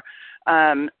 whatever.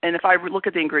 And if I look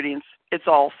at the ingredients, it's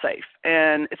all safe.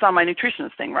 And it's on my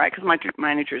nutritionist thing, right? Because my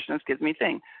nutritionist gives me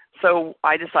thing. So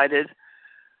I decided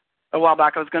a while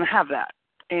back I was going to have that.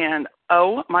 And,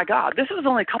 oh, my God, this was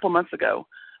only a couple months ago.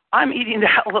 I'm eating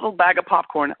that little bag of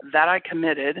popcorn that I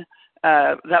committed,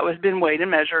 that was been weighed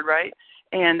and measured, right?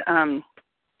 And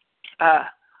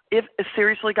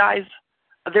seriously, guys,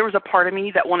 there was a part of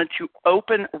me that wanted to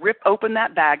rip open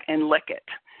that bag and lick it.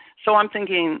 So I'm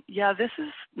thinking, yeah, this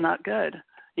is not good.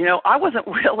 I wasn't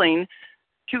willing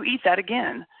to eat that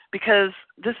again, because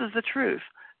this is the truth.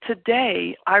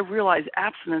 Today, I realize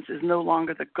abstinence is no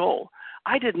longer the goal.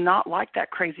 I did not like that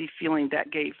crazy feeling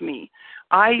that gave me.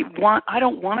 I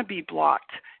don't want to be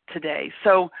blocked today.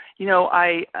 So,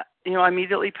 I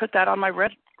immediately put that on my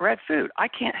red food. I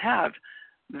can't have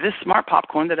this smart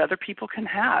popcorn that other people can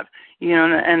have,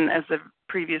 and as the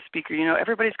previous speaker,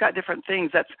 everybody's got different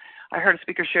things. I heard a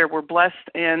speaker share, we're blessed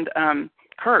and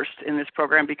cursed in this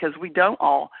program, because we don't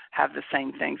all have the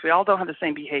same things. We all don't have the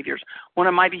same behaviors. One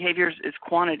of my behaviors is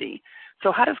quantity.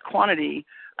 So how does quantity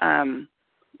set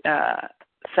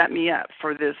me up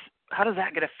for this? How does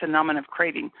that get a phenomenon of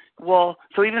craving? Well,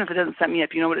 so even if it doesn't set me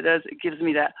up, you know what it does? It gives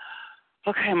me that,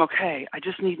 okay, I'm okay. I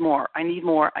just need more. I need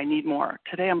more. I need more.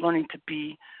 Today I'm learning to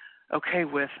be okay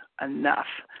with enough.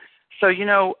 So,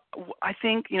 I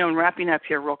think, in wrapping up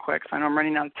here real quick, because I know I'm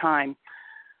running out of time,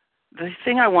 the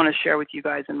thing I want to share with you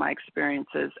guys in my experience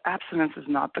is abstinence is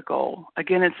not the goal.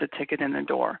 Again, it's a ticket in the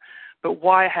door. But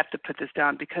why I have to put this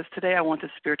down? Because today I want the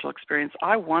spiritual experience.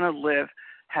 I want to live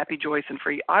happy, joyous, and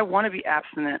free. I want to be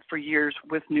abstinent for years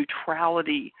with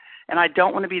neutrality. And I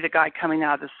don't want to be the guy coming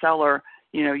out of the cellar,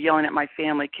 yelling at my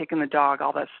family, kicking the dog,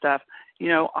 all that stuff.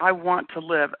 I want to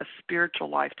live a spiritual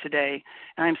life today.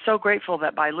 And I'm so grateful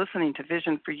that by listening to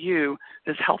Vision for You,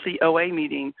 this healthy OA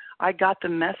meeting, I got the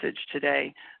message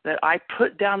today that I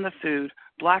put down the food,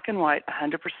 black and white,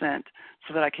 100%,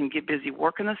 so that I can get busy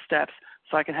working the steps,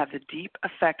 so I can have the deep,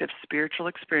 effective spiritual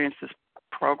experience this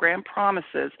program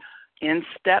promises. In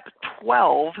step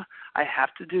 12, I have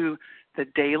to do the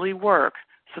daily work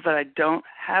so that I don't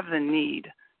have the need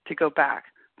to go back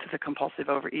to the compulsive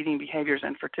overeating behaviors.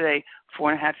 And for today,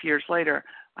 4.5 years later,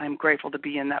 I'm grateful to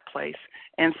be in that place.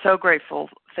 And so grateful.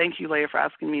 Thank you, Leah, for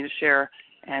asking me to share.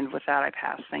 And with that, I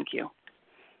pass. Thank you.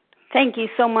 Thank you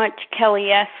so much,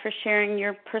 Kelly S., for sharing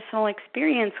your personal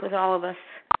experience with all of us.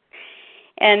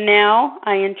 And now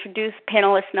I introduce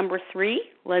panelist number 3,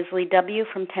 Leslie W.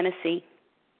 from Tennessee.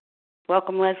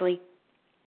 Welcome, Leslie.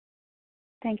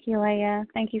 Thank you, Leah.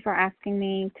 Thank you for asking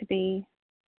me to be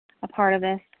a part of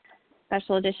this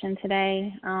special edition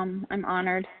today. I'm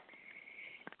honored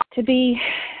to be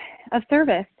of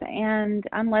service. And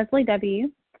I'm Leslie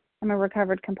W. I'm a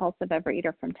recovered compulsive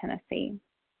overeater from Tennessee.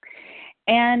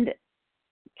 And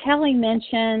Kelly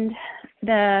mentioned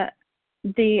the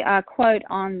quote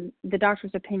on the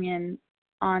doctor's opinion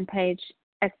on page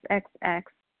XXX,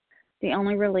 the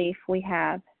only relief we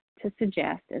have to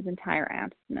suggest is entire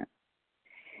abstinence.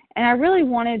 And I really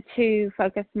wanted to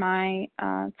focus my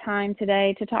time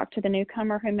today to talk to the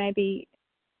newcomer who may be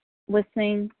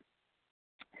listening.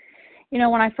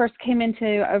 When I first came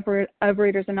into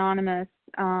Overeaters Anonymous,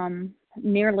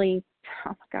 nearly, oh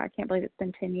my God, I can't believe it's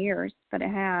been 10 years, but it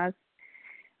has,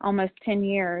 almost 10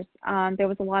 years, there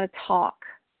was a lot of talk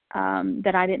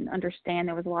that I didn't understand.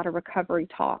 There was a lot of recovery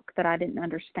talk that I didn't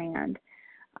understand.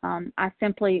 I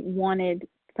simply wanted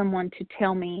someone to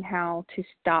tell me how to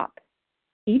stop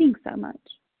eating so much.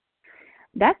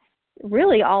 That's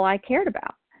really all I cared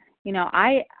about.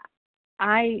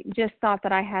 I just thought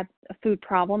that I had a food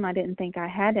problem. I didn't think I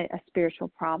had a spiritual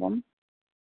problem.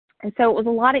 And so it was a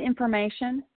lot of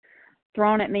information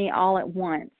thrown at me all at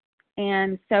once.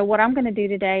 And so what I'm going to do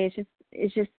today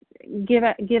is just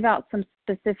give out some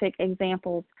specific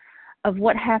examples of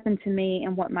what happened to me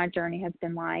and what my journey has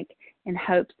been like, in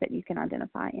hopes that you can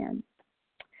identify in.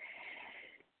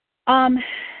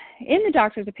 In the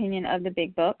doctor's opinion of the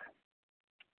Big Book,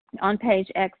 on page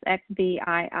XXVIII,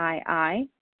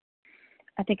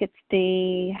 I think it's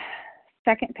the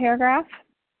second paragraph,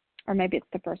 or maybe it's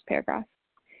the first paragraph.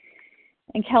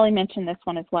 And Kelly mentioned this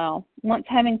one as well. Once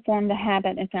having formed the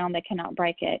habit and found they cannot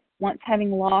break it, once having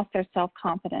lost their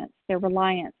self-confidence, their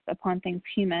reliance upon things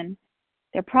human,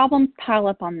 their problems pile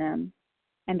up on them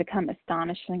and become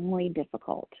astonishingly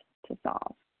difficult to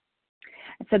solve.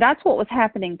 And so that's what was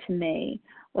happening to me,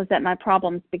 was that my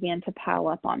problems began to pile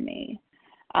up on me.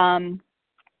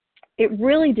 It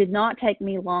really did not take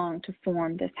me long to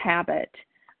form this habit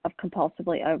of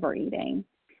compulsively overeating.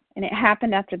 And it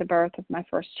happened after the birth of my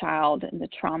first child and the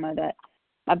trauma that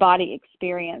my body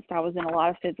experienced. I was in a lot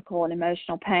of physical and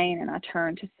emotional pain, and I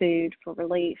turned to food for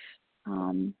relief.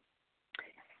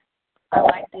 I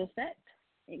liked the effect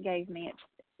it gave me.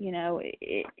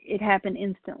 It happened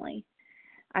instantly.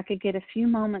 I could get a few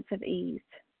moments of ease,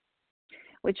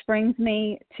 which brings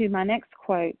me to my next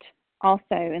quote, also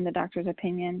in the doctor's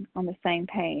opinion on the same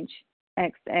page,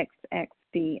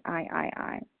 XXXVIII.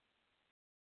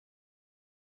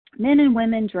 Men and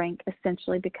women drink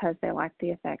essentially because they like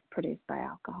the effect produced by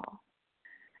alcohol.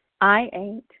 I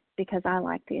ate because I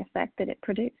liked the effect that it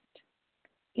produced.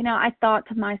 I thought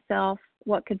to myself,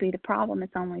 what could be the problem?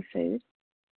 It's only food.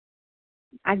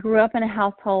 I grew up in a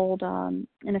household,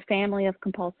 in a family of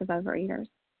compulsive overeaters.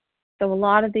 So a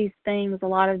lot of these things, a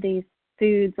lot of these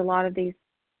foods, a lot of these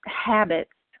habits,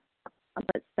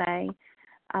 let's say,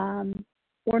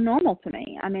 were normal to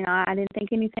me. I mean, I didn't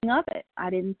think anything of it. I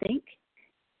didn't think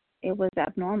it was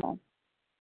abnormal.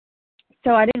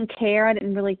 So I didn't care. I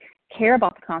didn't really care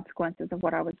about the consequences of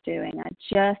what I was doing. I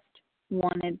just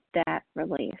wanted that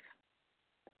relief.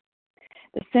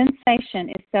 The sensation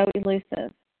is so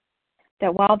elusive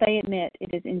that while they admit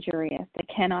it is injurious, they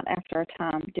cannot, after a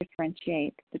time,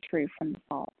 differentiate the true from the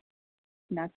false.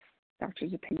 And that's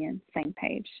doctor's opinion, same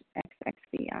page,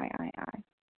 XXVIII.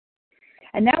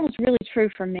 And that was really true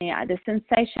for me. The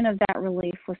sensation of that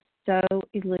relief was so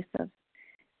elusive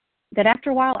that after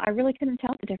a while, I really couldn't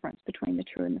tell the difference between the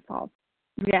true and the false,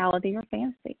 reality or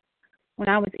fantasy. When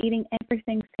I was eating,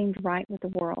 everything seemed right with the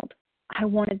world. I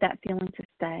wanted that feeling to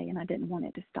stay, and I didn't want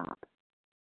it to stop.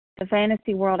 The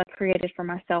fantasy world I created for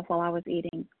myself while I was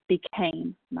eating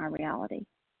became my reality.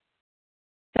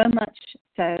 So much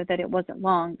so that it wasn't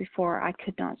long before I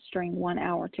could not string 1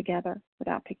 hour together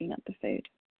without picking up the food.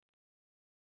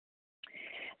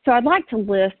 So I'd like to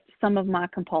list some of my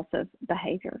compulsive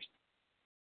behaviors.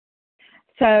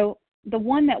 So the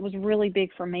one that was really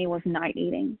big for me was night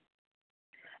eating.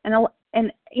 And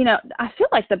I feel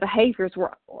like the behaviors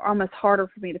were almost harder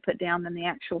for me to put down than the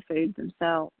actual foods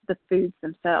themselves, the foods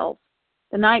themselves.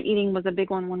 The night eating was a big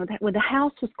one. When the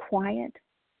house was quiet,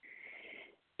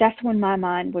 that's when my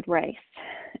mind would race.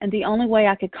 And the only way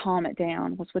I could calm it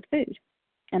down was with food.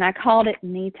 And I called it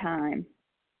me time.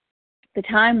 The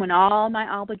time when all my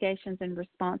obligations and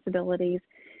responsibilities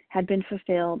had been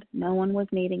fulfilled. No one was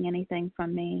needing anything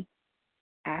from me,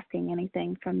 asking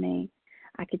anything from me.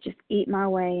 I could just eat my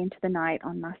way into the night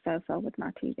on my sofa with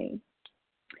my TV.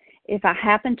 If I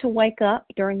happened to wake up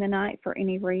during the night for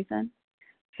any reason,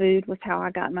 food was how I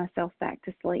got myself back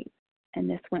to sleep. And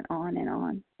this went on and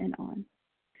on and on.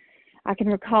 I can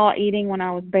recall eating when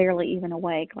I was barely even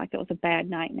awake, like it was a bad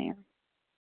nightmare.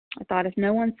 I thought if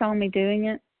no one saw me doing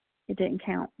it, it didn't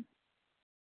count.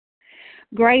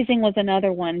 Grazing was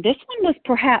another one. This one was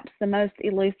perhaps the most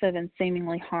elusive and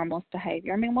seemingly harmless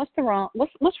behavior. I mean, what's wrong with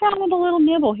a little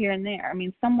nibble here and there? I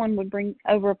mean, someone would bring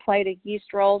over a plate of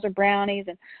yeast rolls or brownies,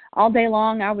 and all day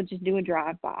long I would just do a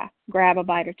drive-by, grab a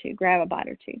bite or two.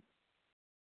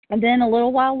 And then a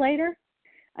little while later,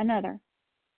 another,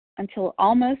 until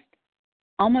almost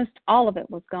all of it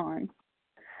was gone.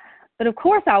 But of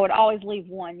course I would always leave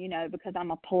one, because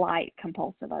I'm a polite,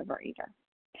 compulsive overeater.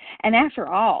 And after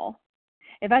all,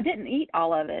 if I didn't eat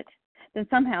all of it, then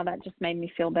somehow that just made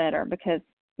me feel better because,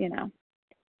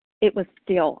 it was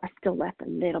I still left a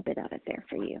little bit of it there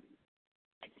for you.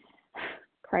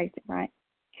 Crazy, right?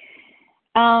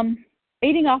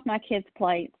 Eating off my kids'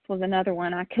 plates was another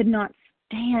one. I could not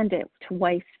stand it to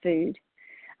waste food.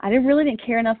 I really didn't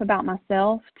care enough about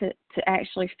myself to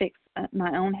actually fix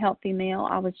my own healthy meal.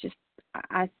 I always just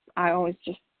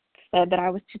said that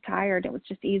I was too tired. It was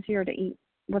just easier to eat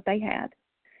what they had.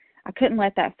 I couldn't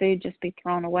let that food just be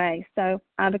thrown away, so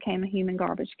I became a human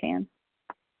garbage can.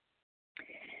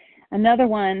 Another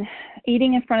one,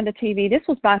 eating in front of the TV. This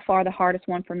was by far the hardest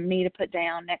one for me to put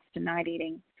down next to night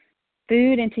eating.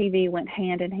 Food and TV went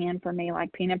hand in hand for me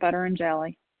like peanut butter and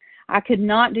jelly. I could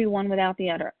not do one without the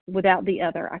other.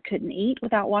 I couldn't eat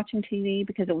without watching TV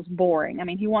because it was boring. I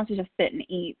mean, who wants to just sit and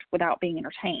eat without being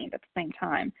entertained at the same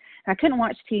time? And I couldn't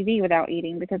watch TV without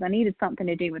eating because I needed something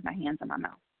to do with my hands and my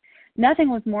mouth. Nothing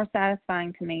was more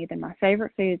satisfying to me than my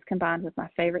favorite foods combined with my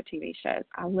favorite TV shows.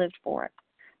 I lived for it.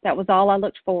 That was all I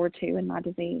looked forward to in my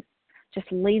disease.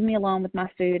 Just leave me alone with my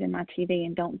food and my TV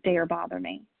and don't dare bother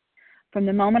me. From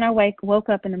the moment I woke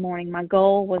up in the morning, my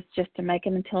goal was just to make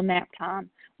it until nap time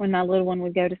when my little one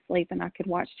would go to sleep and I could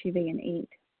watch TV and eat.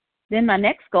 Then my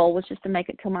next goal was just to make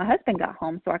it till my husband got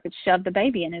home so I could shove the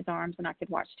baby in his arms and I could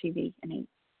watch TV and eat.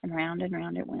 And round it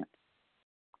went.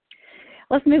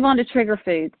 Let's move on to trigger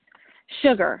foods.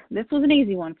 Sugar. This was an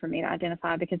easy one for me to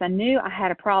identify because I knew I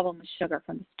had a problem with sugar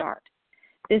from the start.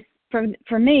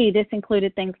 For me, this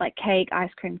included things like cake,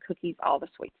 ice cream, cookies, all the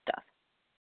sweet stuff.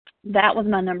 That was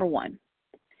my number one.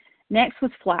 Next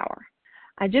was flour.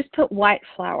 I just put white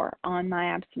flour on my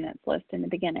abstinence list in the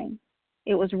beginning.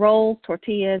 It was rolls,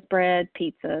 tortillas, bread,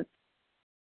 pizzas.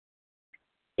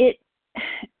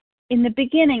 In the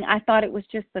beginning, I thought it was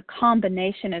just the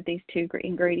combination of these two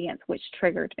ingredients which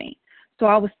triggered me. So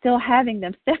I was still having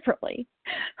them separately,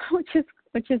 which is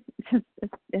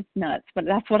it's nuts, but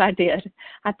that's what I did.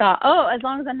 I thought, as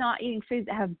long as I'm not eating foods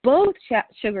that have both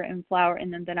sugar and flour in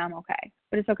them, then I'm okay.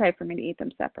 But it's okay for me to eat them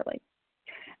separately.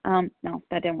 No,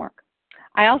 that didn't work.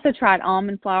 I also tried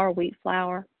almond flour, wheat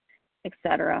flour,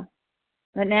 etc.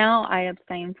 But now I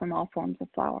abstain from all forms of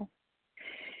flour.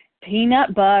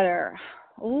 Peanut butter.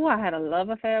 Oh, I had a love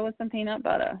affair with some peanut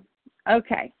butter.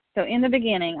 Okay. So in the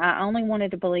beginning, I only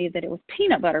wanted to believe that it was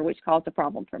peanut butter which caused a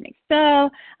problem for me. So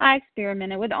I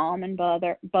experimented with almond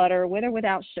butter with or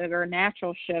without sugar,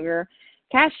 natural sugar,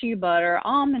 cashew butter,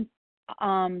 almond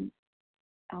butter,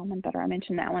 I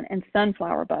mentioned that one, and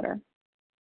sunflower butter.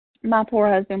 My poor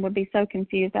husband would be so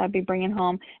confused. I'd be bringing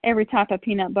home every type of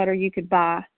peanut butter you could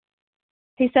buy.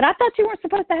 He said, I thought you weren't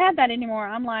supposed to have that anymore.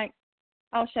 I'm like,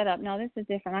 oh, shut up. No, this is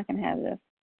different. I can have this.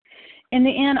 In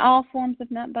the end, all forms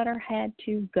of nut butter had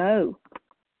to go.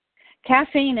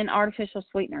 Caffeine and artificial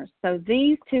sweeteners. So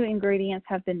these two ingredients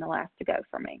have been the last to go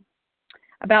for me.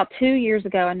 About 2 years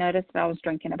ago, I noticed that I was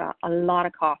drinking about a lot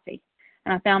of coffee.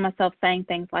 And I found myself saying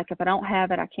things like, if I don't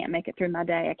have it, I can't make it through my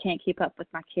day. I can't keep up with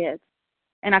my kids.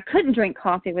 And I couldn't drink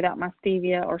coffee without my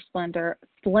stevia or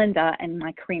Splenda and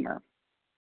my creamer.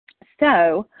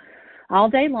 So all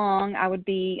day long, I would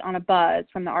be on a buzz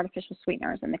from the artificial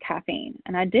sweeteners and the caffeine.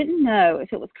 And I didn't know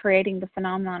if it was creating the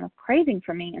phenomenon of craving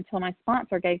for me until my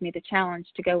sponsor gave me the challenge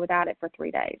to go without it for 3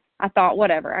 days. I thought,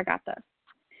 whatever, I got this.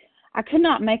 I could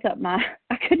not make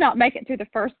it through the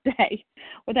first day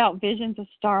without visions of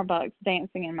Starbucks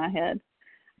dancing in my head.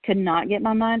 I could not get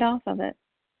my mind off of it.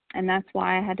 And that's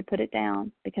why I had to put it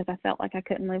down, because I felt like I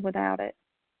couldn't live without it.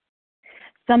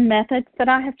 Some methods that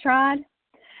I have tried: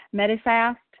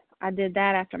 Medifast. I did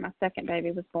that after my second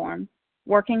baby was born.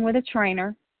 Working with a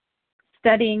trainer,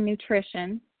 studying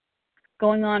nutrition,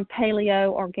 going on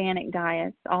paleo organic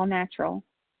diets, all natural,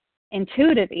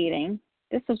 intuitive eating.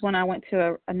 This was when I went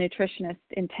to a nutritionist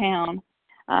in town.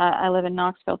 I live in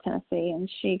Knoxville, Tennessee, and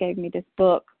she gave me this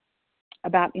book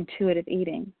about intuitive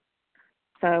eating.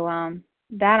 So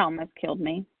that almost killed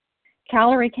me.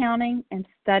 Calorie counting and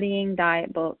studying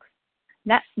diet books.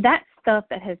 That's stuff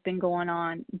that has been going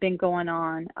on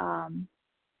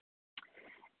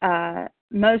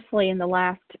mostly in the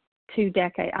last 2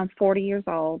 decades. I'm 40 years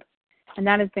old, and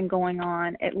that has been going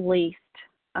on at least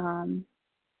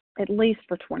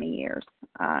for 20 years.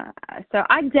 So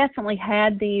I definitely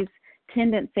had these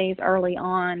tendencies early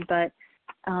on, but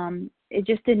it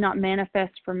just did not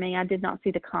manifest for me. I did not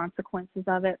see the consequences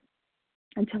of it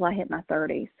until I hit my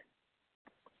 30s.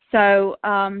 So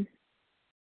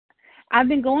I've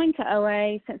been going to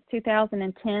OA since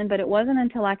 2010, but it wasn't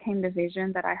until I came to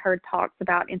Vision that I heard talks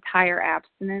about entire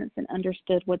abstinence and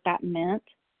understood what that meant.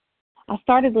 I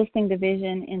started listening to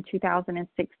Vision in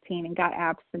 2016 and got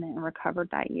abstinent and recovered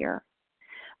that year.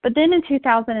 But then in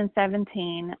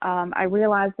 2017, I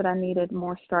realized that I needed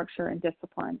more structure and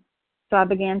discipline. So I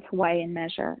began to weigh and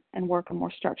measure and work a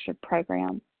more structured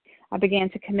program. I began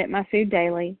to commit my food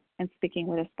daily and speaking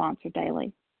with a sponsor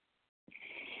daily.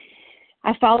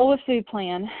 I follow a food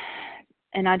plan,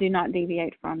 and I do not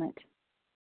deviate from it.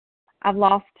 I've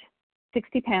lost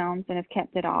 60 pounds and have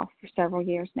kept it off for several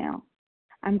years now.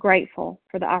 I'm grateful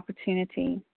for the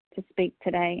opportunity to speak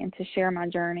today and to share my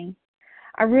journey.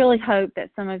 I really hope that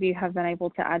some of you have been able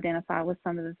to identify with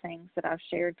some of the things that I've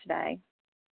shared today.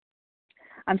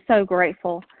 I'm so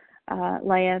grateful,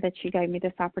 Leah, that you gave me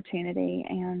this opportunity.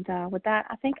 And with that,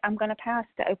 I think I'm going to pass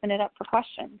to open it up for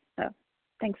questions. So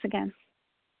thanks again.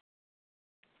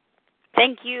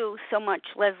 Thank you so much,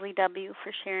 Leslie W.,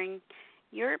 for sharing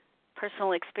your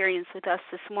personal experience with us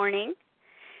this morning.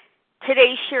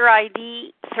 Today's share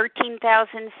ID,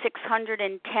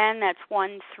 13,610. That's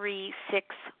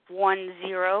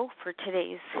 13610 for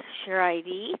today's share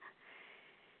ID.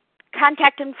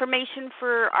 Contact information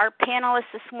for our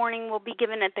panelists this morning will be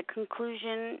given at the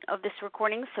conclusion of this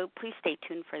recording, so please stay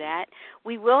tuned for that.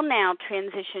 We will now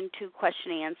transition to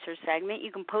question and answer segment.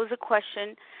 You can pose a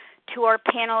question to our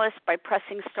panelists by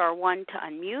pressing *1 to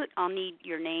unmute. I'll need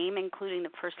your name, including the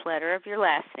first letter of your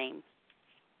last name.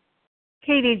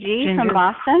 Katie G. from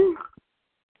Boston.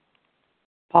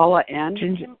 Paula N.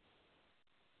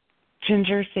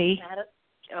 Ginger C.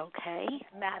 Okay.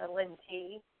 Madeline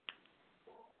T.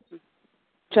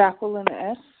 Jacqueline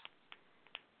S.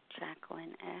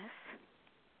 Jacqueline S.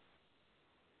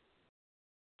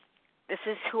 This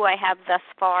is who I have thus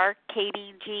far: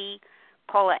 Katie G.,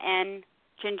 Paula N.,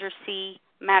 Ginger C.,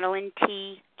 Madeline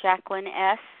T., Jacqueline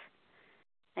S.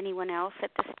 Anyone else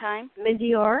at this time?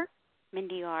 Mindy R.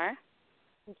 Mindy R.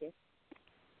 Thank you.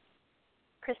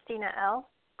 Christina L.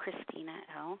 Christina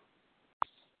L.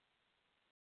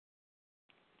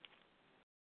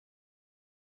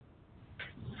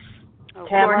 Okay.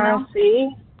 Tamara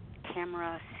C.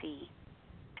 Tamara C.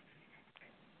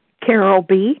 Carol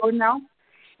B.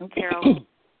 Carol.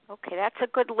 Okay, that's a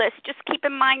good list. Just keep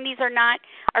in mind our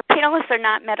panelists are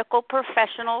not medical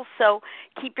professionals, so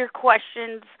keep your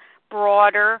questions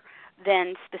broader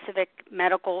than specific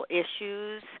medical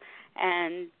issues,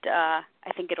 and I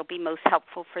think it'll be most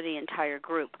helpful for the entire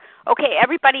group. Okay,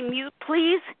 everybody mute,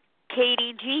 please.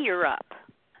 Katie G., you're up.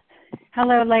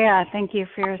 Hello, Leah. Thank you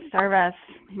for your service.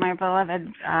 My beloved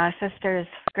sisters,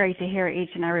 great to hear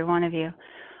each and every one of you.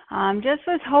 Just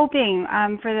was hoping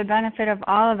for the benefit of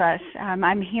all of us.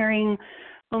 I'm hearing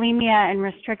bulimia and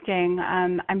restricting.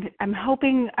 I'm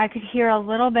hoping I could hear a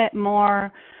little bit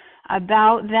more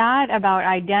about that, about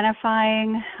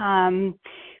identifying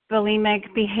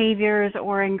bulimic behaviors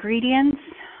or ingredients,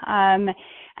 and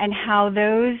how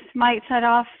those might set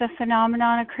off the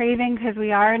phenomenon of craving, because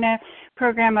we are in a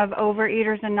program of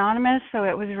Overeaters Anonymous, so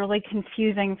it was really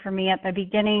confusing for me at the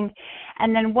beginning.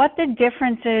 And then what the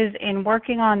difference is in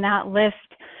working on that list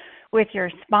with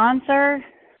your sponsor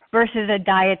versus a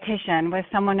dietitian, with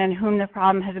someone in whom the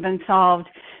problem has been solved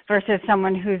versus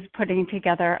someone who's putting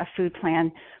together a food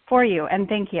plan for you. And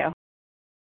thank you.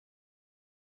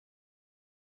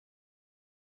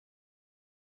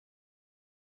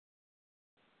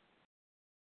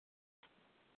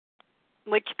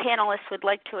 Which panelist would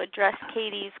like to address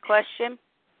Katie's question?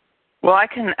 Well, I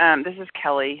can. This is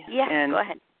Kelly. Yes, and go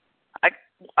ahead.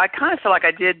 I kind of feel like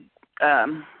I did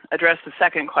address the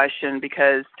second question,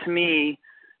 because to me,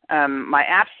 my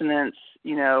abstinence,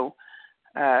 the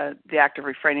act of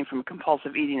refraining from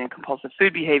compulsive eating and compulsive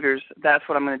food behaviors, that's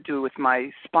what I'm going to do with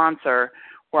my sponsor,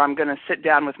 where I'm going to sit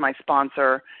down with my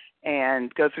sponsor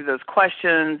and go through those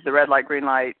questions, the red light, green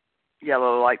light,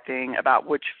 yellow light thing, about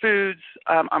which foods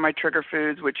are my trigger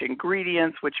foods, which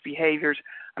ingredients, which behaviors.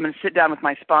 I'm going to sit down with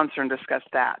my sponsor and discuss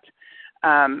that.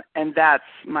 And that's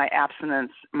my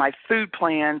abstinence. My food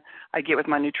plan I get with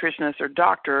my nutritionist or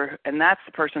doctor, and that's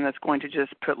the person that's going to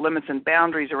just put limits and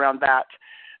boundaries around that.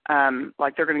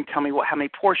 Like they're going to tell me how many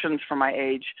portions for my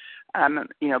age,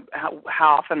 how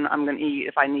often I'm going to eat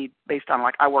if I need, based on,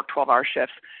 like, I work 12-hour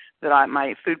shifts,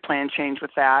 my food plan changed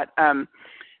with that.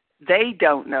 They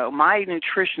don't know. My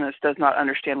nutritionist does not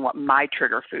understand what my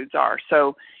trigger foods are.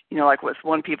 So, like with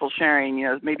one people sharing,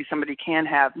 maybe somebody can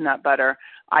have nut butter.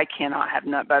 I cannot have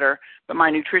nut butter, but my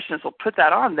nutritionist will put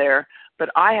that on there. But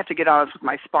I have to get honest with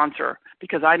my sponsor,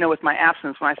 because I know with my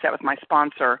abstinence, when I sat with my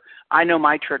sponsor, I know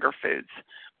my trigger foods.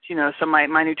 So my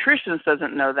nutritionist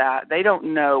doesn't know that. They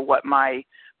don't know what my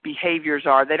behaviors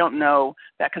are. They don't know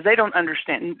that, because they don't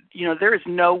understand. There is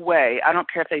no way. I don't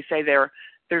care if they say there's,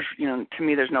 to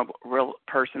me, there's no real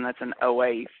person that's an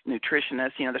OA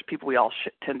nutritionist. There's people we all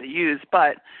tend to use,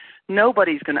 but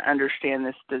nobody's going to understand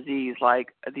this disease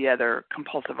like the other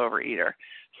compulsive overeater.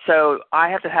 So I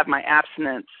have to have my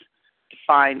abstinence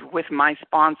defined with my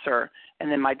sponsor, and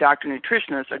then my doctor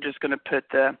nutritionist are just going to put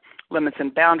the limits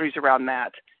and boundaries around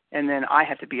that. And then I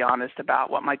have to be honest about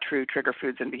what my true trigger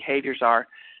foods and behaviors are.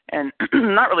 And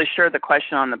I'm not really sure the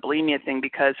question on the bulimia thing,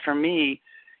 because for me,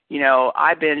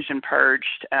 I binged and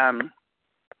purged and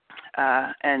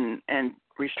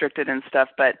restricted and stuff.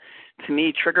 But to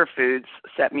me, trigger foods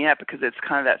set me up, because it's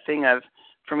kind of that thing of,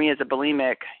 for me as a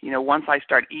bulimic, once I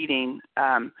start eating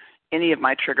any of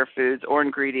my trigger foods or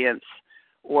ingredients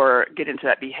or get into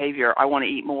that behavior, I want to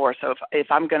eat more. So if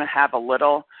I'm going to have a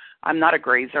little, I'm not a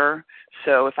grazer.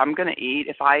 So if I'm going to eat,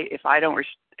 if I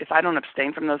don't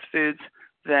abstain from those foods,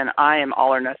 then I am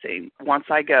all or nothing. Once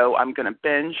I go, I'm going to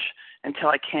binge until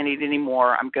I can't eat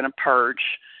anymore. I'm going to purge,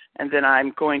 and then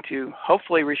I'm going to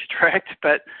hopefully restrict,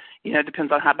 but it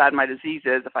depends on how bad my disease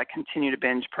is if I continue to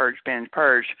binge, purge.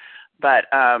 But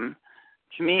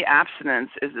to me,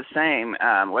 abstinence is the same,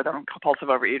 whether I'm a compulsive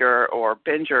overeater or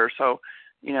binger. So,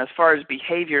 as far as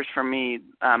behaviors for me,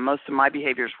 most of my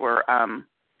behaviors were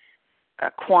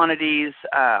quantities.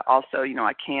 Also,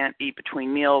 I can't eat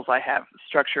between meals. I have a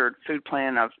structured food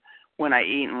plan of when I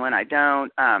eat and when I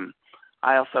don't.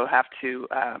 I also have to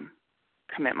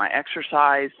commit my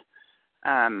exercise.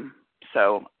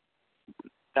 So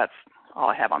that's all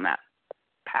I have on that.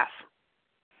 Pass.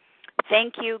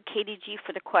 Thank you, Katie G,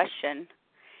 for the question.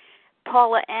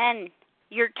 Paula N.,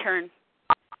 your turn.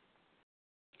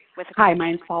 Hi, my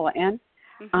name's Paula N.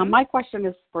 Mm-hmm. My question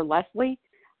is for Leslie.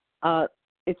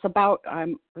 It's about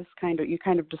you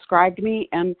kind of described me,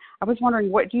 and I was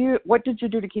wondering what did you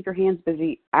do to keep your hands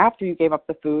busy after you gave up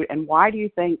the food, and why do you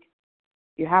think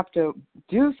you have to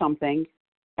do something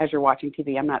as you're watching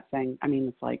TV? I'm not saying,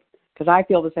 it's like, because I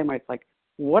feel the same way. It's like,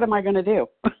 what am I going to do?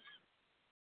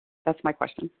 That's my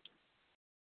question.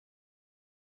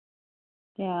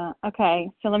 Yeah, okay.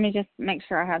 So let me just make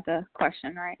sure I have the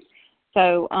question right.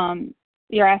 So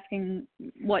you're asking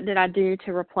what did I do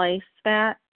to replace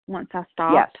that once I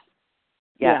stopped?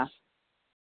 Yes.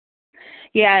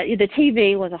 Yeah, the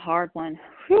TV was a hard one.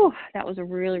 Whew, that was a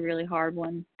really, really hard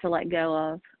one to let go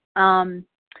of. I'll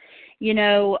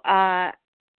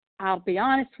be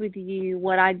honest with you,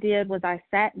 what I did was I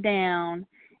sat down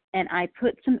and I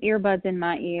put some earbuds in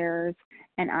my ears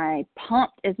and I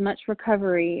pumped as much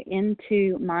recovery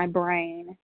into my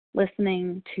brain,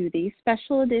 listening to these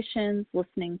special editions,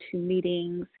 listening to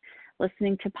meetings,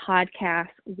 listening to podcasts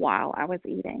while I was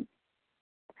eating.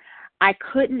 I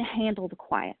couldn't handle the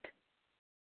quiet.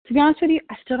 To be honest with you,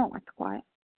 I still don't like the quiet.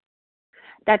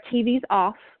 That TV's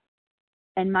off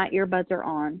and my earbuds are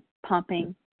on,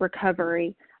 pumping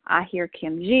recovery. I hear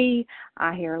Kim G,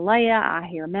 I hear Leah, I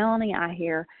hear Melanie, I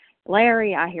hear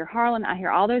Larry, I hear Harlan, I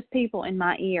hear all those people in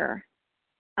my ear.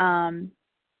 And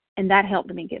that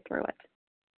helped me get through it.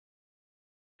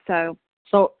 So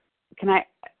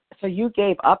you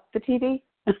gave up the TV?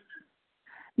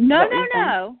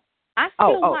 No. I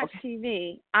still watch okay.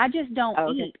 TV. I just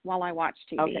don't eat while I watch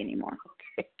TV anymore.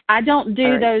 Okay. I don't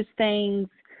do those things.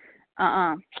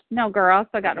 No, girl, I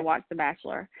still got to watch The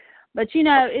Bachelor. But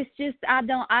it's just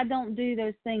I don't do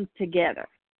those things together.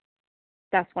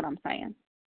 That's what I'm saying.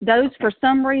 Those for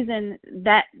some reason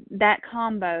that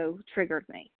combo triggered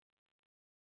me.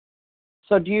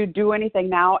 So do you do anything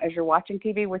now as you're watching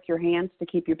TV with your hands to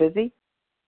keep you busy?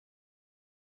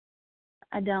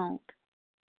 I don't.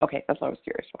 Okay, that's what I was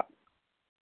curious about.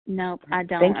 Nope, I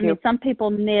don't. Thank you. Some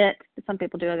people knit, some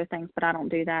people do other things, but I don't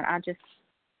do that. I just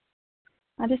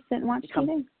sit and watch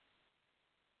TV.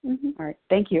 Mm-hmm. All right,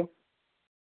 thank you.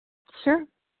 Sure.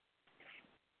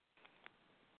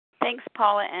 Thanks,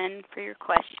 Paula N., for your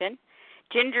question.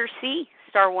 Ginger C.,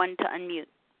 *1 to unmute.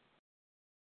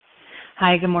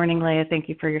 Hi, good morning, Leah. Thank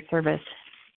you for your service.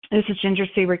 This is Ginger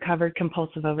C., recovered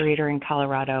compulsive overeater in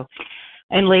Colorado.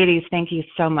 And ladies, thank you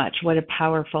so much. What a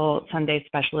powerful Sunday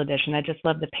special edition. I just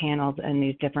love the panels and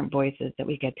these different voices that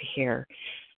we get to hear.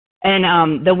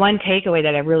 And the one takeaway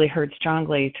that I really heard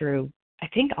strongly through, I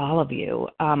think, all of you,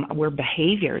 were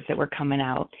behaviors that were coming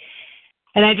out.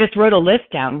 And I just wrote a list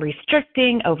down: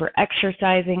 restricting,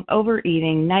 over-exercising,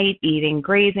 overeating, night eating,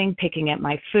 grazing, picking at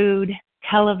my food,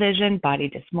 television, body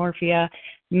dysmorphia,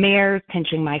 mares,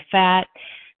 pinching my fat,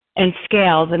 and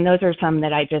scales. And those are some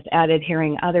that I just added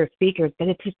hearing other speakers. But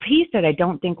it's a piece that I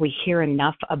don't think we hear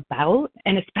enough about,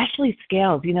 and especially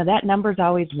scales. That number's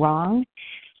always wrong,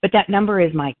 but that number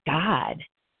is my God.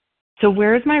 So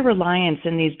where is my reliance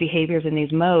in these behaviors and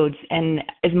these modes? And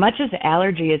as much as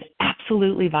allergy is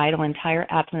absolutely vital, entire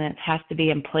abstinence has to be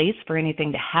in place for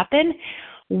anything to happen,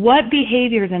 what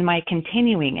behaviors am I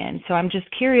continuing in? So I'm just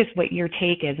curious what your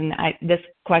take is. And this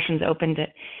question's open to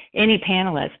any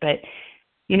panelist, but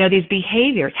these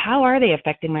behaviors, how are they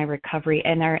affecting my recovery,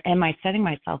 and am I setting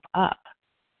myself up?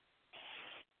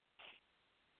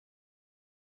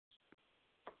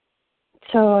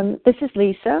 So this is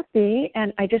Lesa B,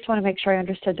 and I just want to make sure I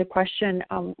understood the question.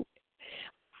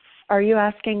 Are you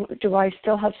asking, do I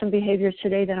still have some behaviors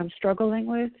today that I'm struggling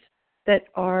with that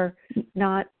are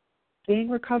not being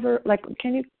recovered?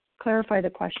 Can you clarify the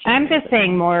question. I'm just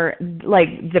saying more like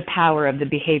the power of the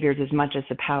behaviors as much as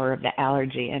the power of the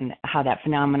allergy and how that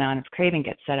phenomenon of craving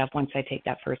gets set up once I take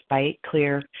that first bite,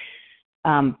 clear.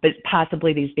 But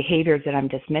possibly these behaviors that I'm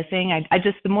dismissing, I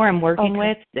just, the more I'm working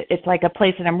with, it's like a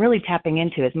place that I'm really tapping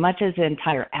into. As much as the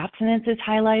entire abstinence is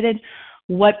highlighted,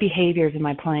 what behaviors am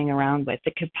I playing around with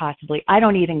that could possibly, I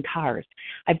don't eat in cars.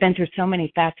 I've been through so many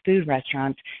fast food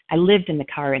restaurants. I lived in the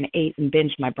car and ate and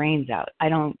binged my brains out. I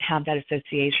don't have that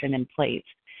association in place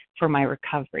for my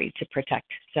recovery to protect.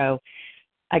 So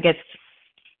I guess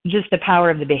just the power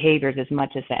of the behaviors as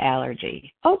much as the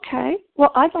allergy. Okay.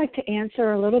 Well, I'd like to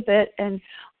answer a little bit. And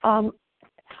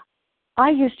I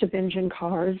used to binge in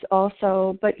cars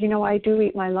also, but, I do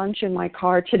eat my lunch in my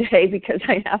car today because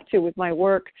I have to with my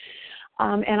work.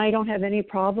 And I don't have any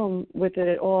problem with it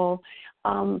at all.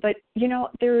 But,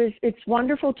 it's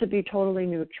wonderful to be totally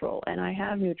neutral, and I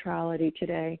have neutrality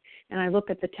today, and I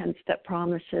look at the 10-step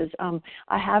promises.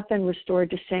 I have been restored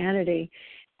to sanity,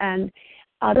 and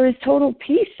there is total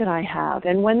peace that I have.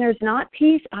 And when there's not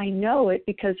peace, I know it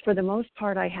because for the most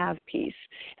part I have peace.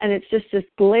 And it's just this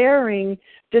glaring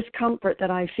discomfort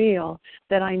that I feel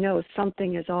that I know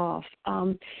something is off.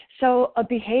 So a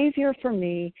behavior for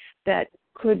me that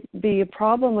could be a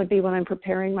problem would be when I'm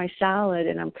preparing my salad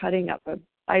and I'm cutting up an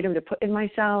item to put in my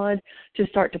salad to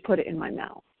start to put it in my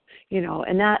mouth,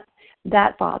 and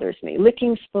that bothers me.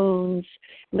 Licking spoons,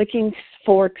 licking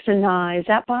forks and knives,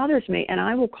 that bothers me, and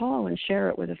I will call and share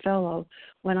it with a fellow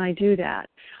when I do that.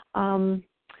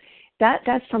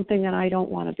 That's something that I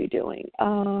don't want to be doing.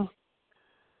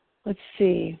 Let's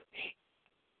see.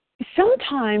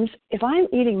 Sometimes if I'm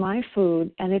eating my food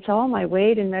and it's all my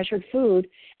weighed and measured food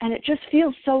and it just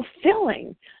feels so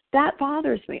filling, that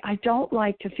bothers me. I don't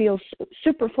like to feel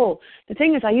super full. The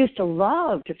thing is, I used to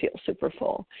love to feel super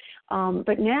full,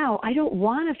 but now I don't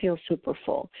want to feel super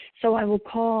full. So I will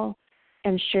call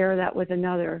and share that with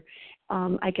another.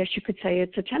 I guess you could say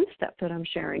it's a 10-step that I'm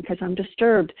sharing because I'm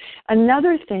disturbed.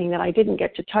 Another thing that I didn't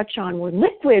get to touch on were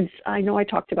liquids. I know I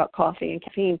talked about coffee and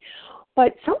caffeine.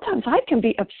 But sometimes I can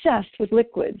be obsessed with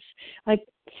liquids, like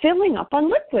filling up on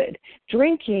liquid,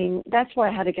 drinking. That's why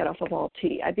I had to get off of all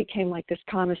tea. I became like this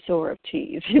connoisseur of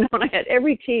teas, and I had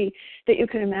every tea that you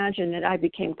can imagine that I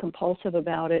became compulsive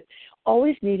about it,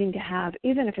 always needing to have,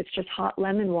 even if it's just hot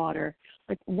lemon water.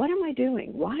 Like, what am I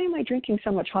doing? Why am I drinking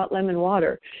so much hot lemon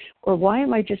water? Or why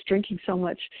am I just drinking so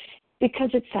much? Because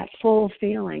it's that full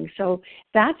feeling. So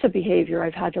that's a behavior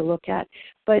I've had to look at.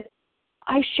 But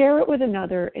I share it with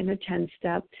another in a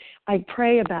 10-step. I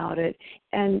pray about it,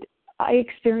 and I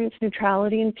experience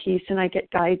neutrality and peace, and I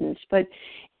get guidance. But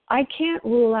I can't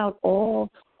rule out all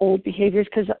old behaviors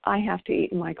because I have to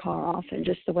eat in my car often,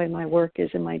 just the way my work is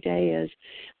and my day is.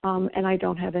 And I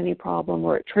don't have any problem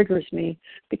where it triggers me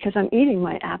because I'm eating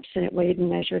my abstinent, weighed, and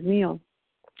measured meal.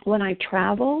 When I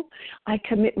travel, I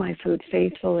commit my food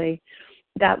faithfully.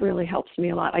 That really helps me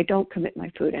a lot. I don't commit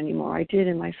my food anymore. I did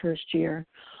in my first year.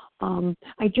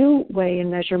 I do weigh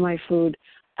and measure my food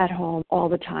at home all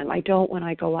the time. I don't when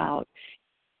I go out.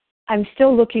 I'm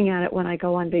still looking at it when I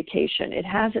go on vacation. It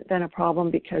hasn't been a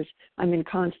problem because I'm in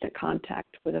constant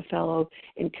contact with a fellow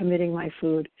in committing my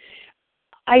food.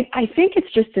 I think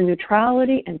it's just the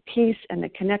neutrality and peace and the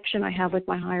connection I have with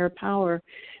my higher power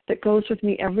that goes with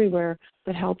me everywhere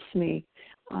that helps me.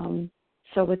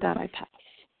 So with that, I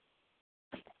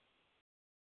pass.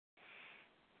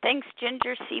 Thanks,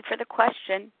 Ginger C, for the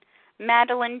question.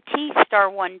 Madeline T,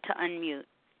 *1 to unmute.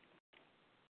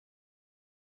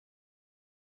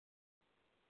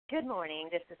 Good morning.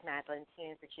 This is Madeline T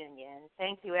in Virginia, and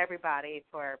thank you, everybody,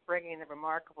 for bringing the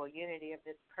remarkable unity of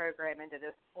this program into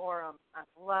this forum. I've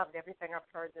loved everything I've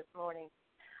heard this morning.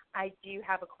 I do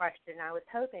have a question. I was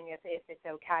hoping, if it's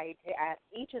okay, to ask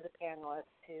each of the panelists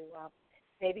to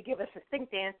maybe give a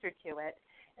succinct answer to it.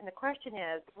 And the question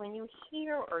is, when you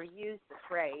hear or use the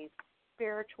phrase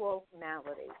spiritual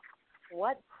malady,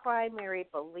 what primary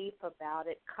belief about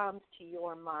it comes to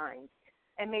your mind?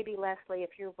 And maybe, Leslie,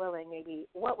 if you're willing, maybe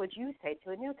what would you say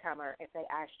to a newcomer if they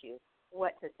asked you,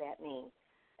 what does that mean?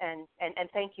 And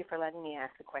thank you for letting me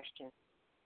ask the question.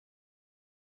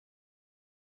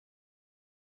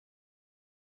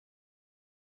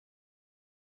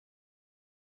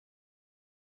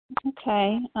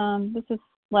 Okay, this is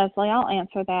Leslie. I'll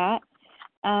answer that.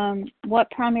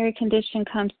 What primary condition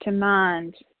comes to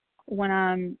mind when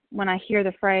I hear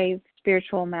the phrase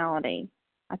spiritual malady?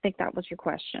 I think that was your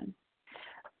question.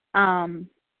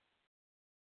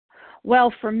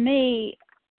 Well, for me,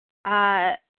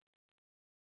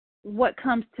 what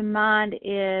comes to mind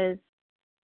is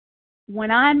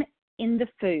when I'm in the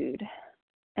food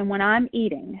and when I'm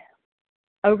eating,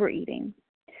 overeating,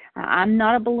 I'm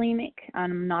not a bulimic.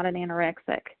 I'm not an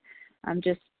anorexic. I'm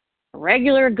just a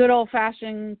regular, good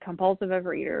old-fashioned compulsive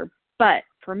overeater. But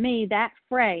for me, that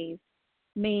phrase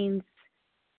means,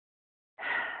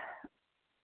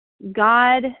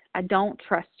 God, I don't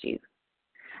trust you.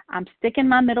 I'm sticking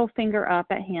my middle finger up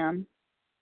at him,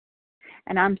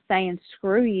 and I'm saying,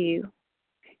 screw you.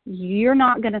 You're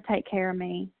not going to take care of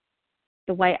me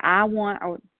the way I want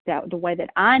or the way that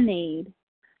I need.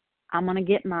 I'm going to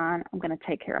get mine. I'm going to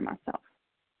take care of myself.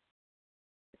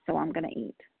 So I'm going to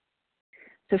eat.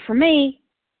 So for me,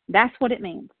 that's what it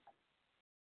means.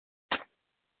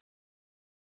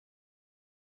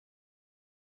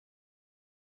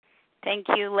 Thank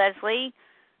you, Leslie.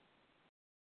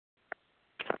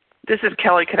 This is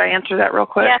Kelly. Could I answer that real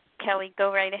quick? Yes, Kelly,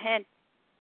 go right ahead.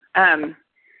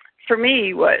 For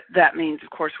me, what that means, of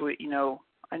course,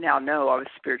 I now know I was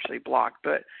spiritually blocked,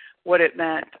 but what it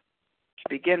meant to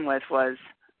begin with was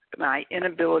my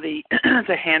inability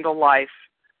to handle life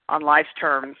on life's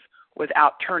terms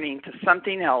without turning to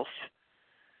something else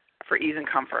for ease and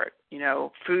comfort.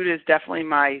 Food is definitely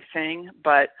my thing,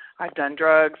 but I've done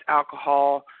drugs,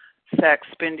 alcohol, sex,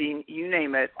 spending, you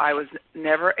name it. I was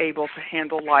never able to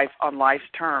handle life on life's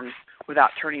terms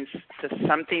without turning to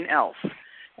something else.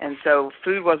 And so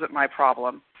food wasn't my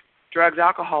problem. Drugs,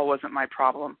 alcohol wasn't my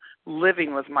problem.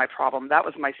 Living was my problem. That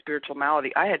was my spiritual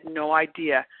malady. I had no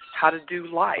idea how to do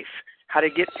life, how to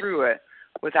get through it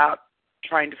without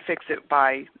trying to fix it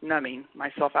by numbing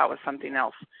myself out with something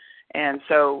else. And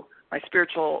so my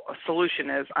spiritual solution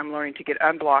is I'm learning to get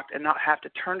unblocked and not have to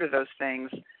turn to those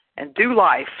things and do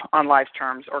life on life's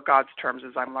terms or God's terms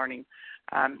as I'm learning,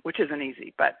 which isn't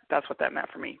easy, but that's what that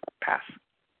meant for me. Pass.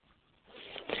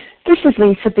 This is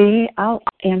Lesa B. I'll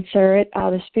answer it.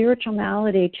 The spiritual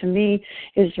malady to me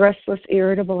is restless,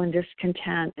 irritable, and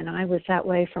discontent, and I was that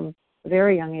way from a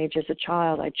very young age as a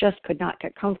child. I just could not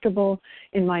get comfortable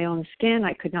in my own skin.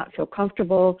 I could not feel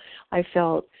comfortable. I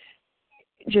felt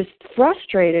just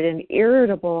frustrated and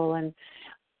irritable, and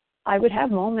I would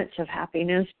have moments of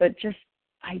happiness, but just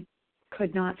I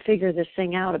could not figure this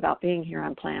thing out about being here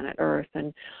on planet Earth,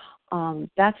 and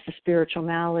that's the spiritual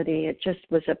malady. It just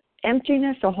was an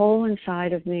emptiness, a hole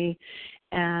inside of me,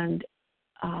 and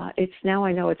it's now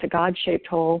I know it's a God-shaped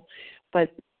hole,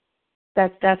 but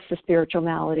that's the spiritual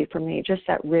malady for me, just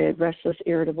that restless,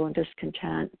 irritable, and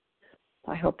discontent.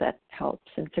 I hope that helps.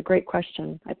 And it's a great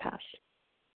question. I pass.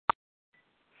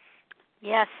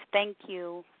 Yes, thank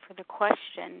you for the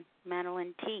question,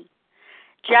 Madeline T.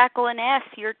 Jacqueline S.,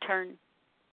 your turn.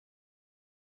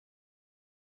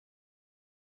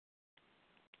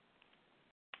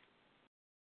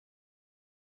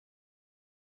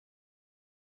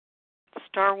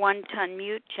 Star 1 to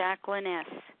unmute, Jacqueline S.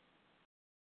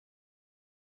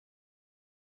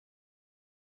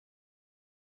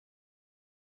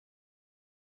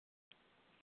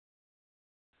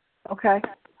 Okay.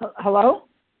 Hello?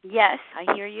 Yes,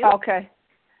 I hear you. Okay.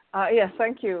 Yes,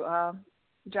 thank you.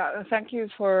 Thank you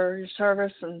for your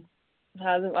service. And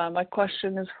my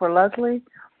question is for Leslie.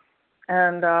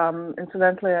 And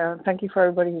incidentally, thank you for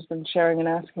everybody who's been sharing and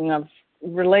asking. I've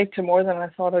relate to more than I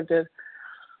thought I did.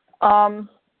 About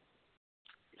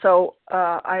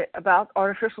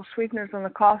artificial sweeteners in the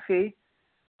coffee.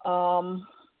 I'm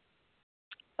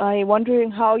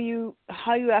wondering how you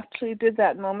actually did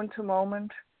that moment to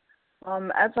moment.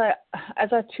 As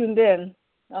I tuned in,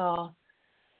 I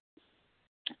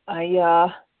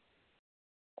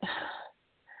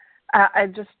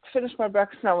just finished my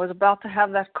breakfast and I was about to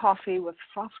have that coffee with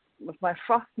my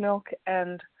froth milk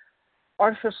and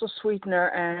artificial sweetener,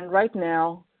 and right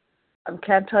now I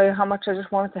can't tell you how much I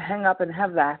just wanted to hang up and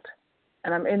have that.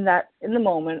 And I'm in the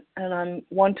moment, and I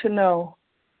want to know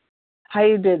how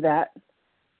you did that.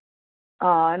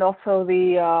 And also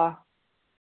the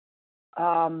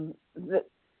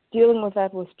dealing with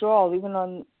that withdrawal, even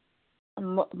on a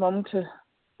moment to...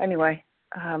 Anyway,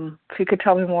 if you could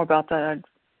tell me more about that, I'd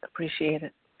appreciate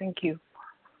it. Thank you.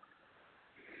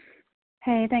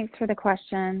 Hey, thanks for the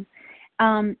question.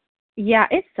 Yeah,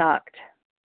 it sucked.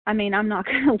 I mean, I'm not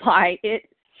going to lie, it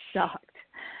sucked.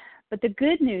 But the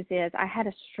good news is I had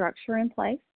a structure in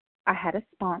place. I had a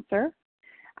sponsor.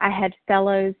 I had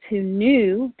fellows who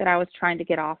knew that I was trying to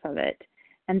get off of it,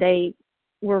 and they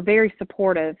were very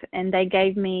supportive, and they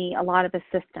gave me a lot of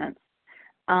assistance.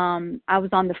 I was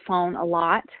on the phone a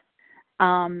lot.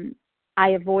 I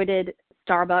avoided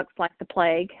Starbucks like the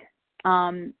plague.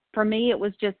 For me, it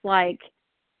was just like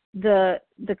I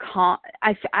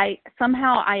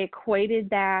somehow I equated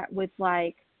that with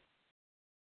like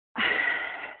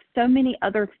so many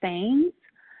other things.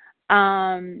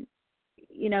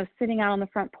 sitting out on the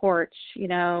front porch,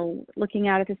 looking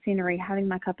out at the scenery, having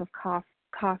my cup of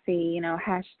coffee,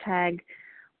 hashtag,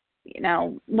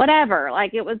 whatever.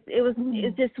 Like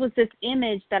it just was this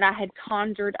image that I had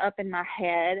conjured up in my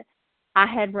head. I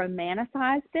had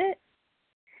romanticized it,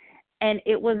 and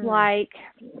it was like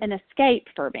an escape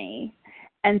for me.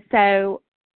 And so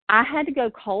I had to go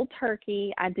cold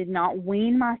turkey. I did not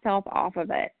wean myself off of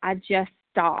it. I just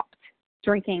stopped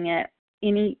drinking it,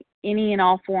 any and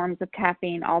all forms of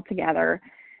caffeine altogether,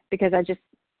 because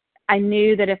I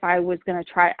knew that if I was going to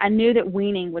try, I knew that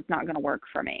weaning was not going to work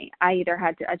for me. I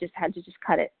just had to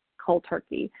cut it cold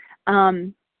turkey.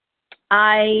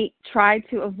 I tried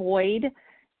to avoid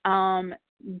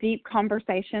deep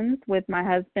conversations with my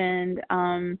husband.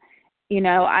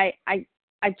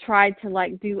 I tried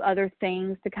to do other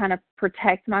things to kind of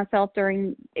protect myself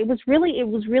during. It was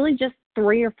really just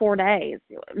 3 or 4 days,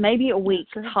 maybe a week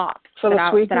tops. So the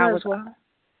sweetener as well.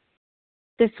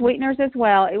 The sweeteners as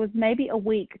well. It was maybe a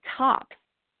week tops.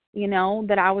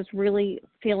 That I was really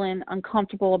feeling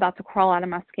uncomfortable, about to crawl out of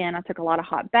my skin. I took a lot of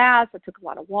hot baths. I took a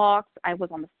lot of walks. I was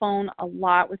on the phone a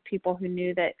lot with people who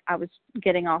knew that I was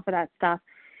getting off of that stuff.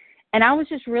 And I was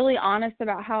just really honest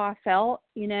about how I felt.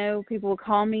 People would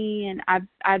call me, and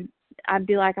I'd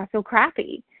be like, I feel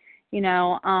crappy, but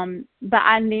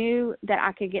I knew that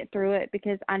I could get through it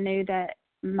because I knew that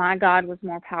my God was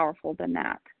more powerful than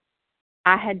that.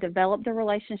 I had developed a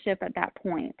relationship at that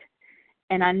point,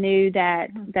 and I knew that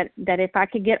if I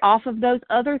could get off of those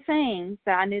other things,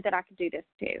 that I knew that I could do this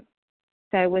too.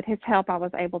 So with his help, I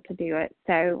was able to do it.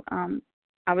 So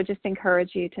I would just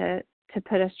encourage you to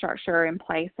put a structure in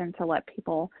place and to let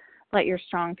your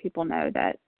strong people know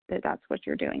that that's what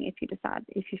you're doing if you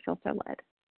feel so led.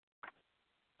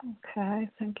 Okay,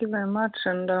 thank you very much.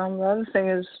 And the other thing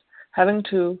is having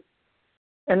to,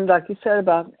 and like you said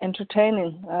about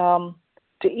entertaining,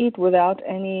 to eat without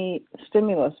any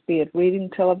stimulus, be it reading,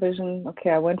 television.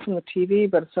 Okay, I went from the TV,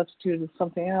 but it's substituted with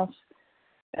something else.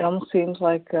 It almost seems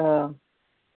like, how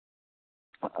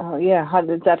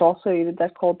did that also, you did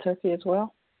that cold turkey as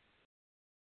well?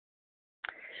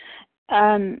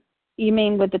 You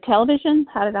mean with the television?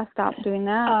 How did I stop doing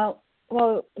that?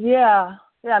 Yeah.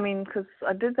 I mean, because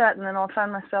I did that, and then I'll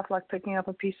find myself picking up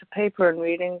a piece of paper and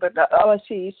reading. But I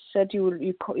see. You said you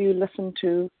listened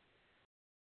to.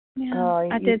 Yeah,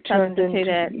 I did substitute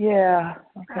it. Yeah.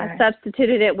 Okay. I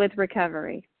substituted it with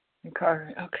recovery.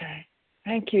 Recovery. Okay.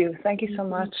 Thank you. Thank you so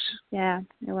much. Yeah,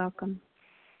 you're welcome.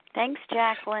 Thanks,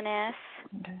 Jacqueline S.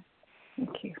 Okay.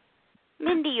 Thank you.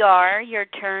 Mindy R., your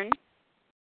turn.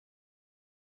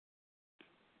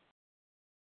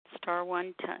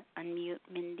 *1 to unmute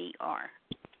Mindy R.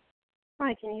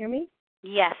 Hi, can you hear me?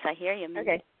 Yes, I hear you,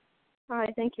 Mindy. Okay. Hi,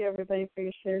 thank you everybody for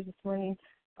your shares this morning.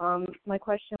 My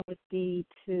question would be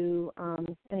to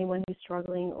anyone who's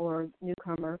struggling or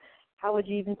newcomer, how would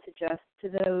you even suggest to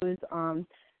those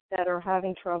that are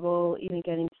having trouble even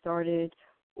getting started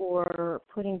or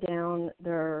putting down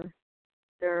their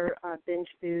binge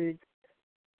foods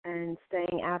and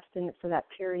staying abstinent for that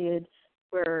period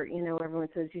where, everyone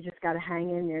says you just got to hang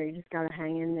in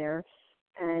there,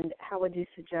 and how would you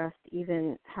suggest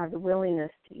even have the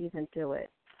willingness to even do it?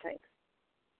 Thanks.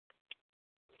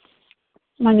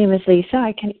 My name is Lesa.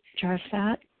 I can address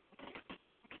that.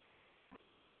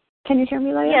 Can you hear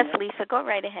me, Leah? Yes, Lesa, go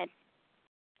right ahead.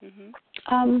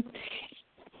 Mm-hmm.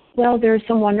 Well, there's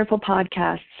some wonderful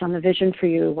podcasts on the Vision for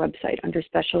You website under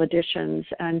special editions,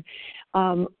 and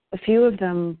a few of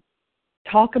them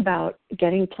talk about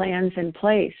getting plans in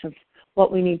place of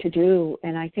what we need to do,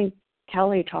 and I think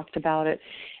Kelly talked about it.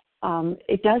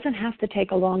 It doesn't have to take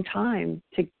a long time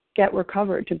to get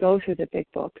recovered, to go through the big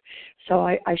book. So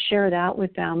I share that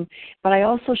with them, but I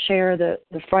also share the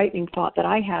frightening thought that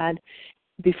I had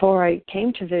before I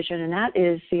came to Vision, and that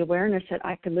is the awareness that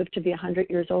I could live to be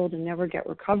 100 years old and never get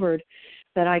recovered,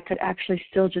 that I could actually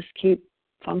still just keep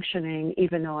functioning,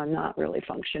 even though I'm not really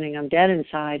functioning. I'm dead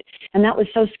inside. And that was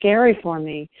so scary for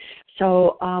me.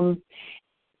 So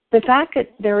the fact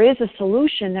that there is a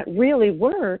solution that really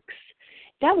works,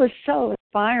 that was so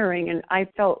inspiring, and I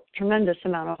felt tremendous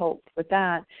amount of hope with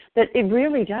that it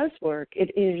really does work. It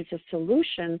is a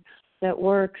solution that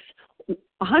works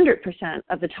 100%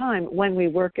 of the time when we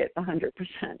work it 100%,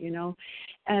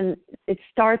 and it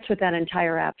starts with that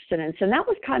entire abstinence. And that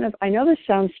was kind of, I know this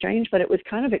sounds strange, but it was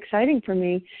kind of exciting for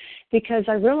me because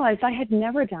I realized I had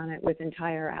never done it with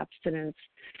entire abstinence.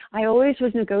 I always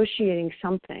was negotiating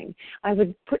something. I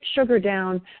would put sugar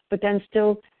down, but then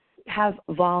still have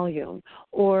volume,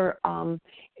 or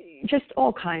just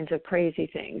all kinds of crazy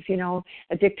things,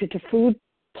 addicted to food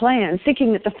plans,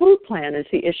 thinking that the food plan is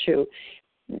the issue.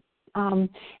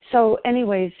 So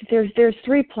anyways, there's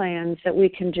 3 plans that we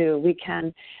can do. We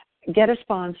can get a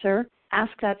sponsor,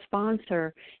 ask that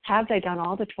sponsor, have they done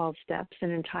all the 12 steps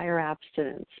in entire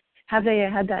abstinence? Have they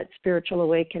had that spiritual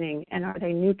awakening, and are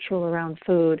they neutral around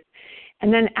food?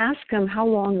 And then ask them how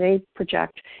long they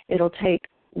project it'll take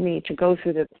me to go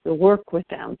through the work with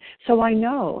them. So I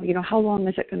know, how long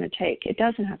is it going to take? It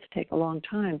doesn't have to take a long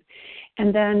time.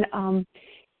 And then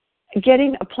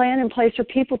getting a plan in place for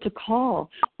people to call.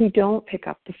 We don't pick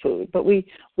up the food, but we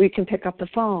can pick up the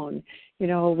phone.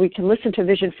 We can listen to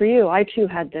Vision for You. I, too,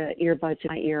 had the earbuds in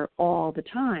my ear all the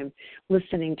time,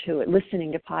 listening to it,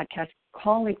 listening to podcasts,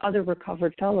 calling other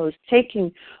recovered fellows,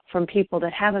 taking from people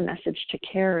that have a message to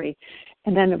carry,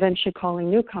 and then eventually calling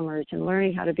newcomers and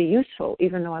learning how to be useful,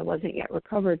 even though I wasn't yet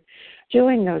recovered,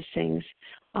 doing those things.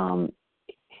 And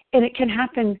it can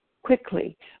happen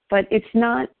quickly, but it's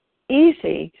not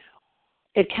easy.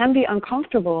 It can be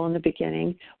uncomfortable in the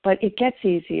beginning, but it gets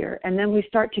easier, and then we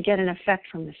start to get an effect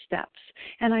from the steps.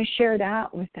 And I share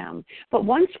that with them. But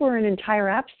once we're in entire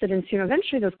abstinence,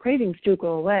 eventually those cravings do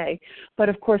go away. But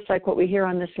of course, like what we hear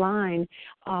on this line,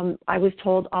 I was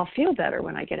told I'll feel better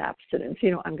when I get abstinence.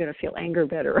 I'm going to feel anger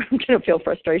better. I'm going to feel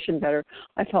frustration better.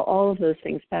 I felt all of those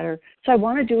things better. So I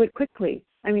want to do it quickly.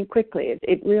 Quickly.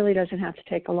 It really doesn't have to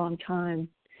take a long time.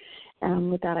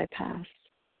 With that, I pass.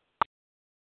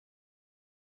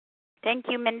 Thank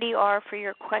you, Mindy R., for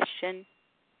your question.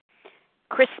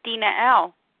 Christina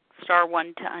L.,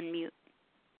 *1 to unmute.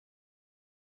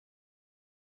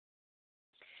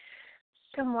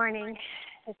 Good morning.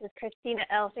 This is Christina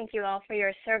L. Thank you all for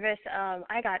your service.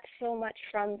 I got so much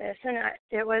from this, and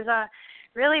it was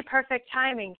really perfect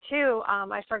timing, too.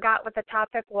 I forgot what the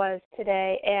topic was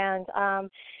today, and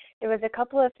there was a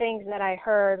couple of things that I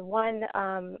heard. One,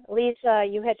 Lesa,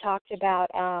 you had talked about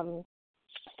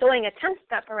doing a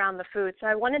 10-step around the food. So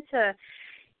I wanted to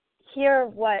hear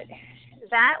what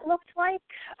that looked like.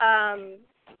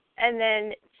 And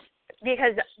then,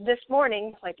 because this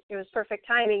morning, it was perfect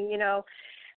timing,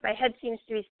 my head seems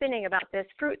to be spinning about this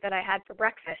fruit that I had for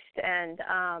breakfast. And,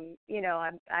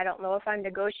 I don't know if I'm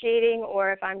negotiating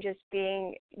or if I'm just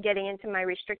getting into my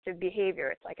restrictive behavior.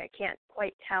 It's like I can't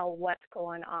quite tell what's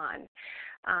going on.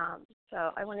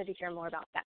 So I wanted to hear more about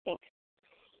that. Thanks.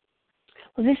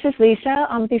 Well, this is Lesa.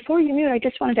 Before you mute, I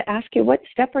just wanted to ask you, what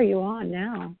step are you on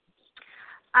now?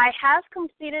 I have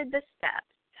completed the steps.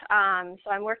 So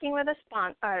I'm working with a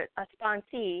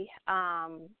sponsee.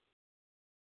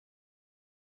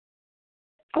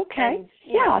 Okay. And,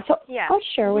 So I'll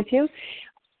share with you.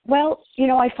 Well,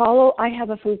 I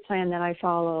have a food plan that I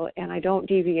follow, and I don't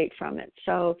deviate from it.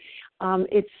 So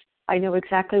I know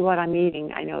exactly what I'm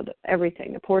eating. I know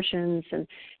everything, the portions and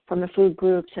from the food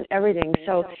groups and everything.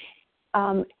 So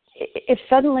if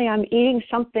suddenly I'm eating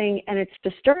something and it's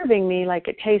disturbing me, like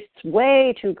it tastes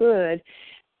way too good,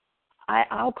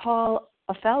 I'll call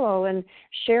a fellow and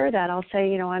share that. I'll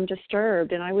say, I'm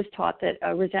disturbed. And I was taught that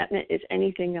resentment is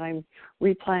anything that I'm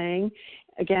replaying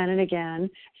again and again.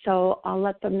 So I'll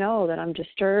let them know that I'm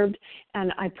disturbed,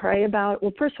 and I pray about,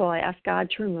 first of all, I ask God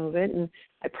to remove it, and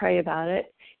I pray about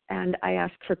it. And I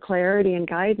ask for clarity and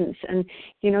guidance. And,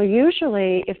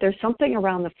 usually if there's something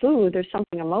around the food, there's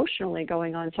something emotionally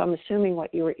going on. So I'm assuming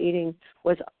what you were eating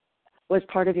was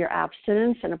part of your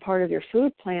abstinence and a part of your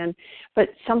food plan. But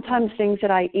sometimes things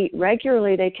that I eat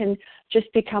regularly, they can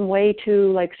just become way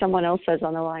too, like someone else says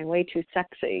on the line, way too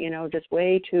sexy, just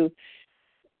way too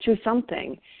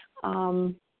something.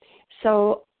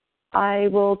 So I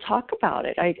will talk about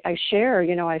it. I share,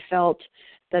 I felt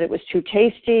that it was too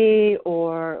tasty,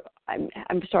 or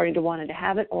I'm starting to want to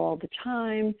have it all the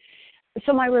time.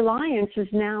 So my reliance is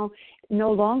now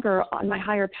no longer on my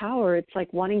higher power. It's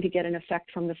like wanting to get an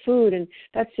effect from the food. And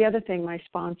that's the other thing my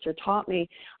sponsor taught me.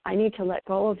 I need to let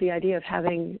go of the idea of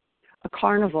having a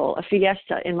carnival, a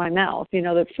fiesta in my mouth.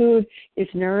 The food is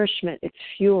nourishment, it's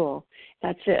fuel.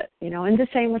 That's it, and the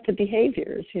same with the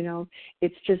behaviors,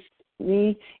 it's just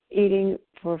me eating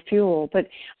for fuel. But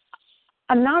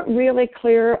I'm not really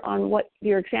clear on what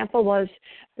your example was,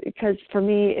 because for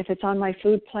me, if it's on my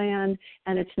food plan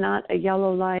and it's not a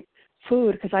yellow light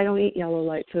food, because I don't eat yellow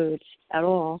light foods at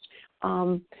all,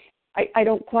 I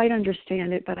don't quite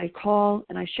understand it, but I call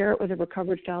and I share it with a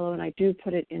recovered fellow, and I do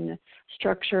put it in the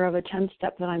structure of a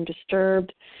 10-step that I'm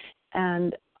disturbed.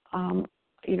 And,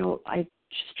 I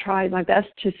just try my best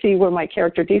to see where my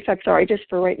character defects are.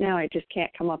 For right now, I just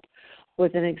can't come up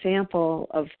with an example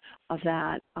of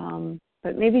that.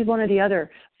 But maybe one of the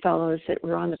other fellows that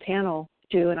were on the panel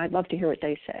do, and I'd love to hear what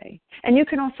they say. And you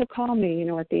can also call me,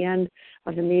 at the end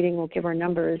of the meeting, we'll give our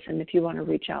numbers, and if you want to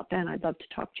reach out then, I'd love to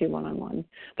talk to you one-on-one.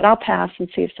 But I'll pass and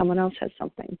see if someone else has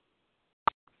something.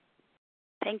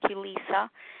 Thank you, Lesa.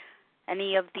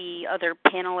 Any of the other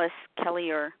panelists,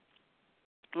 Kelly or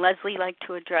Leslie, like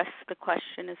to address the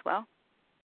question as well?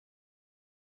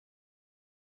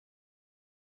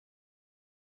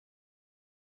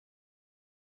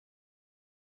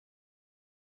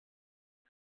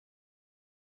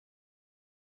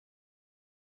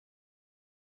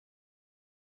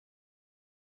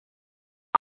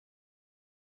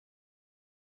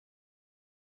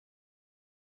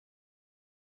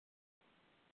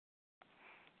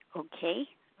 Okay,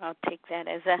 I'll take that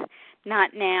as a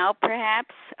not now,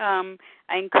 perhaps. I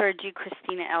encourage you,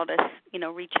 Christina L.,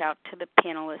 to reach out to the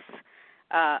panelists,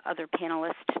 other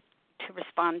panelists, to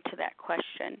respond to that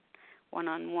question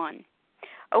one-on-one.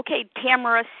 Okay,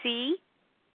 Tamara C.,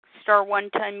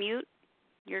 *1 to unmute.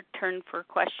 Your turn for a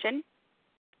question.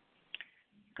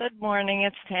 Good morning.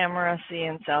 It's Tamara C.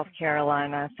 in South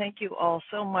Carolina. Thank you all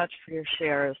so much for your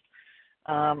shares.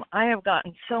 I have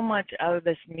gotten so much out of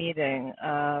this meeting,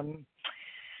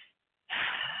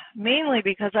 mainly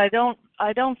because I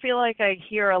don't feel like I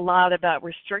hear a lot about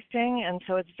restricting, and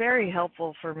so it's very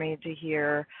helpful for me to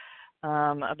hear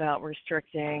about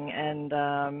restricting. And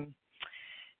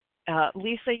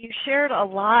Lesa, you shared a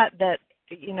lot that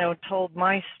told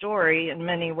my story in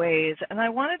many ways, and I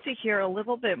wanted to hear a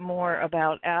little bit more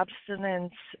about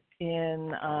abstinence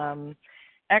in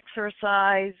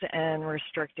exercise and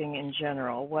restricting in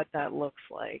general, what that looks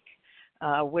like.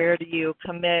 Where do you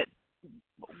commit?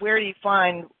 Where do you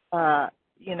find,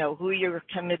 who you're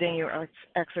committing your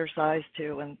exercise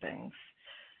to and things?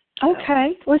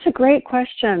 Okay, well, it's a great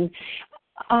question.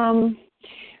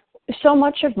 So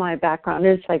much of my background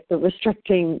is like the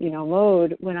restricting,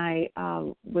 mode when I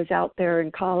was out there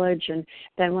in college, and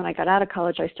then when I got out of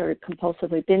college, I started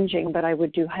compulsively binging, but I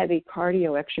would do heavy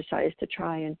cardio exercise to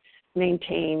try and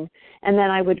maintain. And then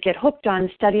I would get hooked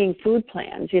on studying food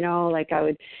plans, like I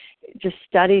would just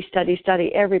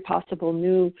study every possible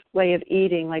new way of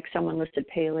eating, like someone listed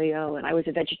paleo, and I was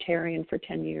a vegetarian for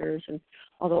 10 years, and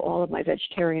although all of my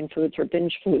vegetarian foods were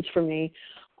binge foods for me.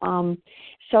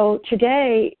 So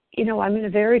today, I'm in a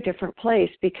very different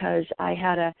place because I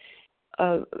had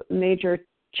a major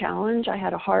challenge. I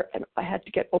had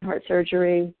to get open heart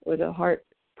surgery with a heart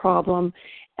problem,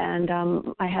 and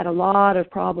I had a lot of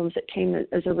problems that came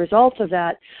as a result of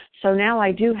that. So now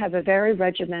I do have a very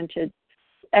regimented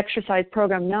exercise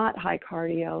program, not high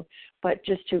cardio, but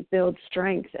just to build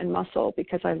strength and muscle,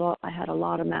 because I had a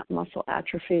lot of muscle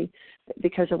atrophy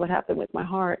because of what happened with my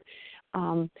heart.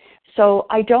 So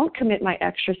I don't commit my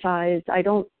exercise.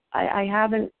 I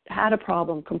haven't had a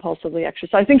problem compulsively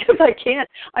exercising because I can't.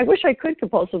 I wish I could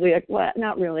compulsively, well,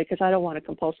 not really, because I don't want to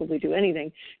compulsively do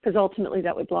anything, because ultimately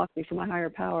that would block me from my higher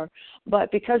power. But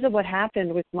because of what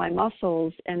happened with my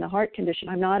muscles and the heart condition,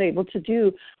 I'm not able to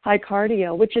do high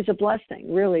cardio, which is a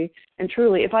blessing, really and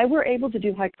truly. If I were able to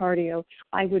do high cardio,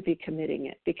 I would be committing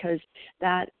it, because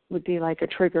that would be like a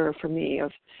trigger for me.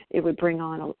 It would bring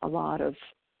on a lot of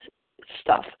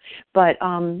stuff, but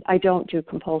I don't do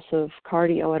compulsive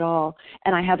cardio at all.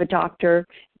 And I have a doctor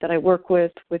that I work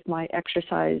with my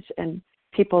exercise, and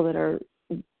people that are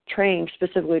trained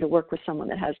specifically to work with someone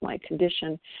that has my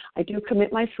condition. I do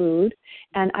commit my food,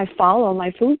 and I follow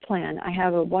my food plan. I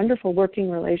have a wonderful working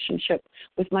relationship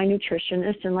with my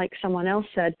nutritionist, and like someone else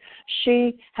said,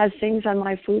 she has things on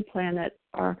my food plan that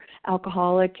are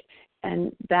alcoholic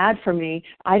and bad for me.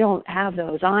 I don't have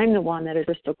those. I'm the one that is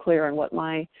crystal clear on what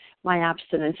my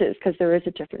abstinence is, because there is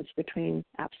a difference between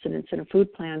abstinence and a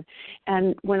food plan.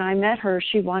 And when I met her,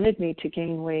 she wanted me to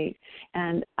gain weight,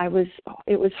 and it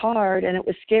was hard and it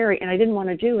was scary, and I didn't want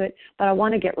to do it, but I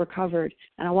want to get recovered,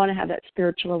 and I want to have that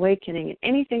spiritual awakening. And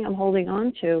anything I'm holding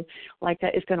on to like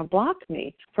that is going to block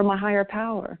me from my higher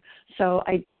power. So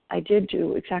I did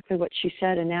do exactly what she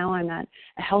said, and now I'm at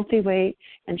a healthy weight,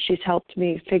 and she's helped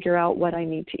me figure out what I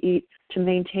need to eat to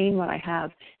maintain what I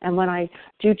have. And when I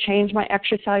do change my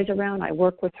exercise around, I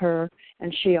work with her,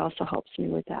 and she also helps me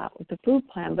with that, with the food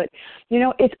plan. But,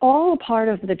 it's all a part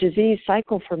of the disease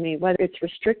cycle for me, whether it's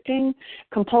restricting,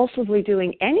 compulsively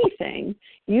doing anything,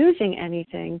 using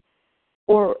anything,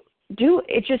 or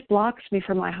it just blocks me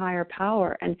from my higher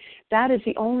power. And that is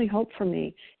the only hope for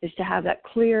me, is to have that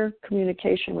clear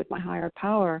communication with my higher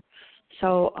power.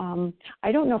 So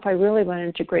I don't know if I really went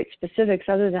into great specifics,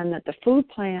 other than that the food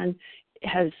plan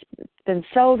has been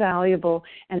so valuable,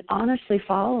 and honestly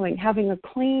having a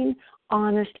clean,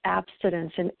 honest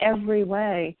abstinence in every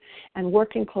way, and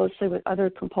working closely with other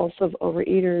compulsive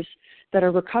overeaters that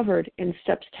are recovered in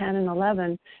steps 10 and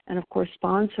 11, and of course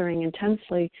sponsoring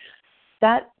intensely.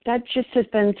 That just has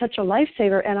been such a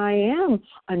lifesaver, and I am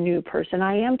a new person.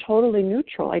 I am totally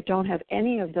neutral. I don't have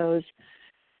any of those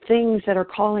things that are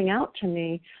calling out to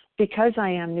me because I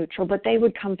am neutral, but they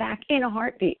would come back in a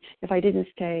heartbeat if I didn't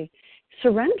stay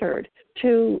surrendered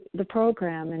to the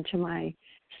program and to my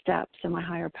steps and my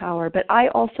higher power. But I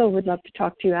also would love to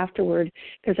talk to you afterward,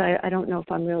 because I don't know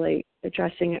if I'm really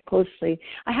addressing it closely.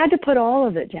 I had to put all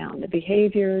of it down, the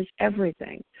behaviors,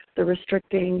 everything, the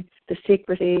restricting, the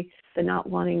secrecy, the not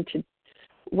wanting to,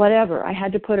 whatever. I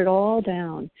had to put it all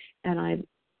down, and I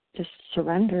just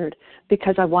surrendered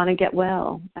because I want to get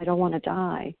well. I don't want to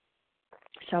die.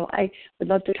 So I would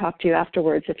love to talk to you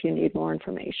afterwards if you need more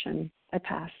information. I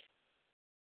pass.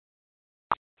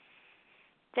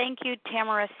 Thank you,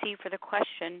 Tamara C., for the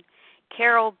question.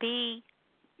 Carol B.,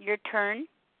 your turn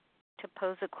to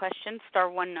pose a question. Star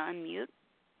 1 to unmute.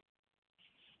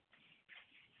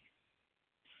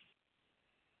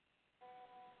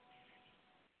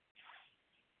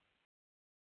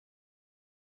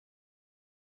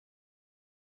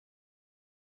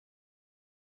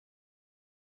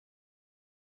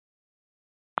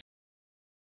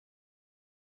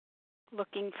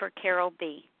 Looking for Carol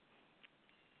B.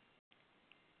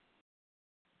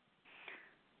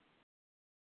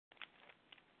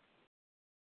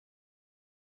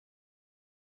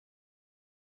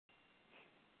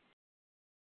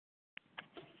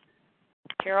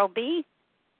 Carol B?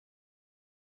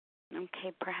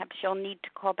 Okay, perhaps you'll need to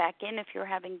call back in if you're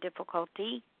having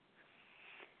difficulty.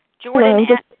 Jordan,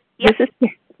 Hello,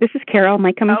 this is Carol. Am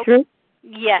I coming through?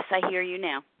 Yes, I hear you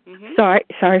now. Mm-hmm.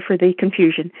 Sorry for the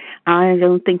confusion. I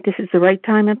don't think this is the right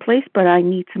time and place, but I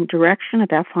need some direction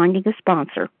about finding a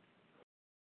sponsor.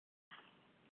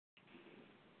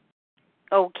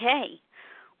 Okay.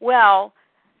 Well,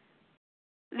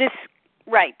 this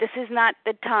is not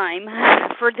the time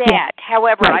for that. Yeah.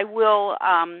 However, right. I will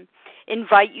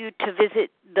invite you to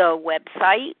visit the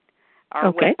website,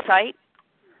 our website,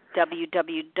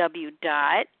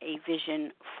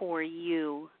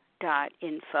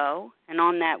 www.avision4u.info. And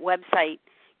on that website,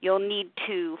 you'll need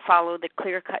to follow the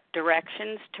clear-cut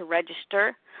directions to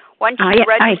register. Once you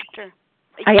register...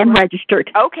 I am registered.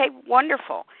 Okay,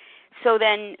 wonderful. So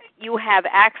then you have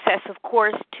access, of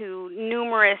course, to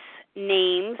numerous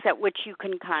names at which you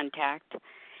can contact.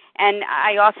 And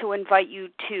I also invite you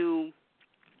to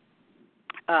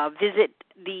visit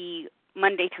the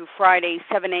Monday through Friday,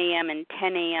 7 a.m. and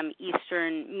 10 a.m.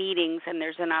 Eastern meetings, and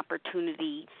there's an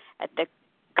opportunity at the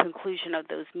conclusion of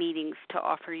those meetings to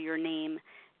offer your name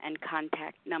and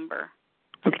contact number.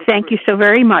 Thank you so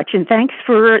very much, and thanks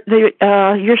for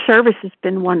your service. Has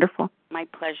been wonderful. My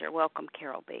pleasure. Welcome,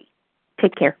 Carol B.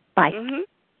 Take care. Bye. Mm-hmm.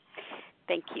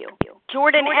 Thank you.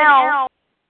 Jordan L.,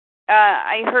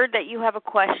 I heard that you have a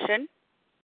question.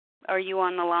 Are you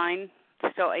on the line,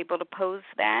 still able to pose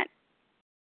that?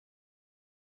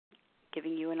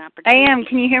 Giving you an opportunity. I am.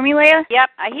 Can you hear me, Leah? Yep,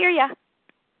 I hear you.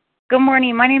 Good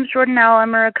morning. My name's Jordan L.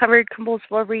 I'm a recovered compulsive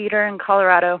overeater in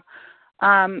Colorado.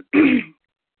 Kelly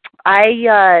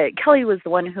was the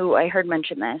one who I heard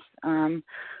mention this,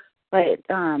 but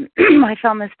I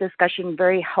found this discussion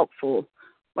very helpful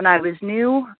when I was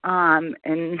new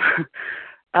and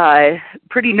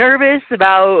pretty nervous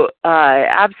about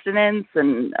abstinence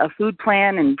and a food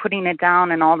plan and putting it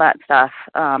down and all that stuff.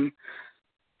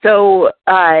 So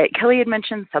Kelly had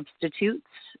mentioned substitutes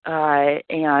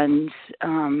and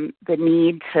the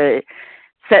need to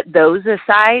set those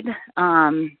aside.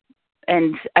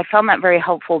 And I found that very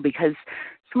helpful because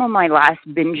some of my last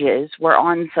binges were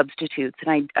on substitutes,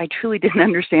 and I truly didn't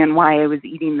understand why I was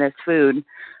eating this food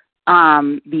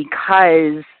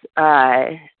because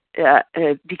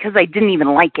I didn't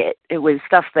even like it. It was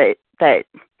stuff that I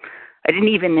didn't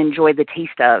even enjoy the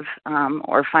taste of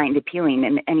or find appealing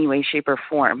in any way, shape, or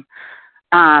form.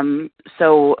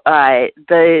 So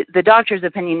the doctor's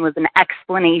opinion was an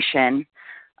explanation.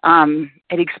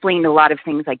 It explained a lot of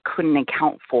things I couldn't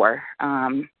account for.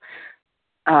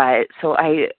 So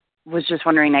I was just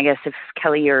wondering, I guess, if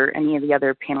Kelly or any of the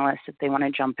other panelists, if they want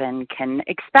to jump in, can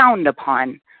expound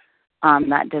upon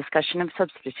that discussion of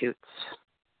substitutes.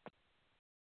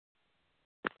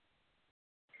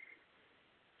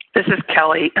 This is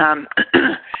Kelly.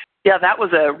 Yeah, that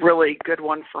was a really good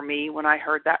one for me when I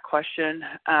heard that question.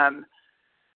 And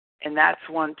that's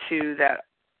one, too, that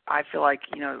I feel like,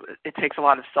 it takes a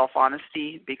lot of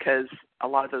self-honesty because a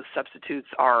lot of those substitutes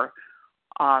are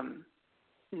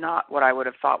not what I would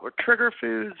have thought were trigger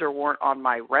foods or weren't on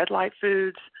my red light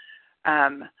foods.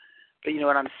 But you know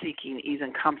what, I'm seeking ease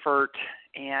and comfort.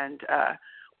 And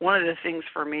one of the things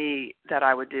for me that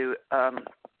I would do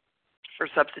for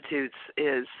substitutes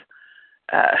is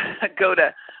go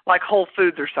to like Whole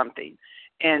Foods or something.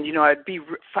 And,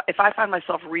 if I find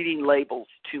myself reading labels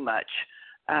too much,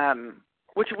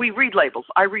 which we read labels.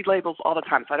 I read labels all the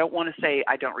time, so I don't want to say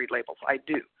I don't read labels. I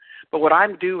do. But what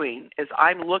I'm doing is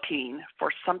I'm looking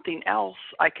for something else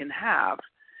I can have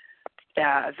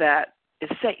that is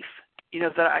safe.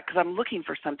 Because I'm looking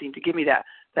for something to give me that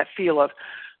feel of,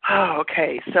 oh,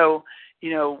 okay. So,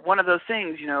 one of those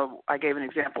things, I gave an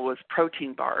example was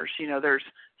protein bars. There's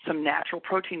some natural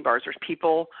protein bars. There's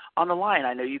people on the line.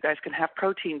 I know you guys can have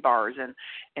protein bars,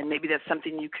 and maybe that's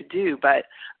something you could do. But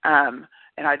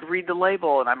and I'd read the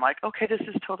label, and I'm like, okay, this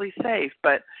is totally safe.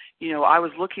 But I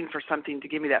was looking for something to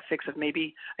give me that fix of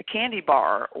maybe a candy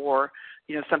bar or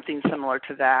something similar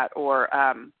to that, or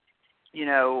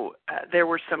there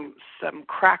were some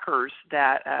crackers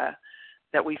that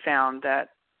we found that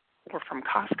were from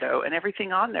Costco, and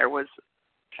everything on there was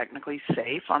technically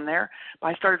safe on there. But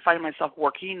I started finding myself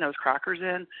working those crackers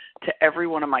in to every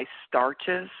one of my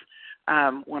starches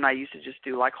when I used to just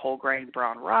do like whole grain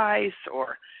brown rice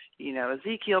or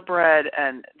Ezekiel bread,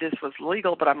 and this was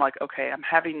legal, but I'm like, okay, I'm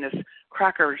having this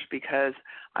crackers because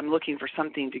I'm looking for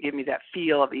something to give me that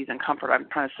feel of ease and comfort. I'm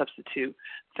trying to substitute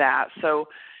that. So,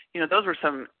 those were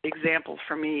some examples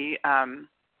for me,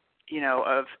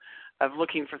 of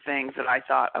looking for things that I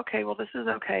thought, okay, well, this is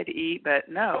okay to eat, but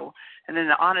no. And then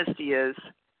the honesty is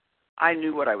I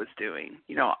knew what I was doing.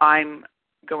 I'm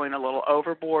going a little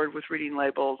overboard with reading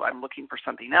labels. I'm looking for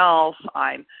something else.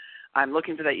 I'm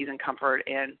looking for that ease and comfort,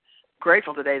 and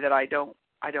grateful today that I don't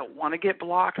want to get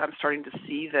blocked. I'm starting to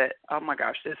see that, oh my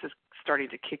gosh, this is starting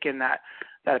to kick in that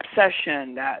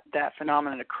obsession, that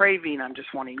phenomenon of craving. I'm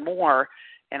just wanting more,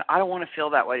 and I don't want to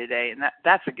feel that way today, and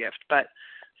that's a gift. But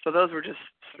so those were just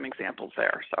some examples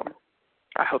there. So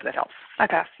I hope that helps. I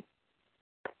pass.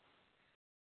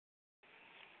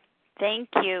 Thank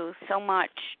you so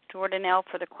much, Jordanelle,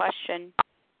 for the question.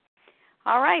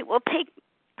 All right, we'll take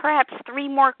perhaps 3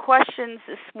 more questions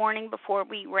this morning before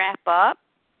we wrap up.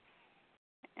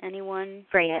 Anyone?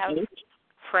 Freya H.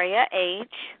 Freya H.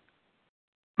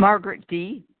 Margaret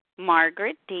D.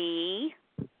 Margaret D.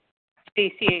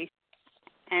 Stacy H.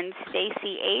 And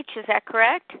Stacy H. Is that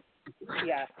correct?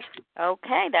 Yes.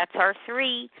 Okay, that's our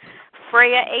 3.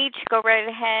 Freya H., go right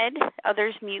ahead.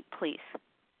 Others mute, please.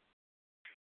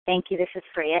 Thank you. This is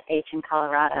Freya H. in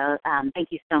Colorado.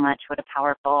 Thank you so much. What a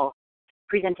powerful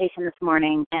presentation this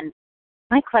morning. And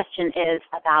my question is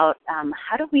about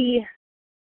how do we,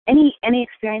 any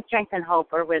experience, strength, and hope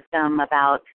or wisdom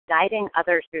about guiding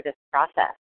others through this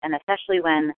process, and especially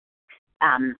when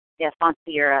the sponsor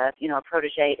or a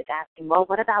protege is asking, well,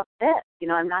 what about this?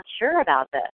 I'm not sure about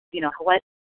this.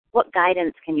 What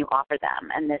guidance can you offer them?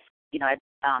 And this,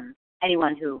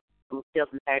 anyone who feels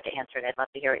inspired to answer it, I'd love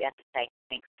to hear what you have to say.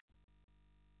 Thanks.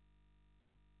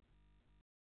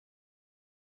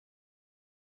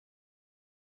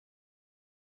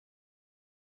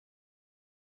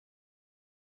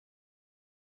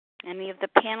 Any of the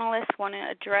panelists want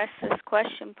to address this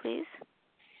question, please?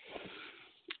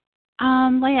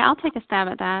 Leah, I'll take a stab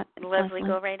at that. Leslie,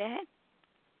 go right ahead.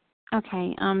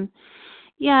 Okay.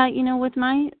 With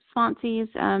my sponsees,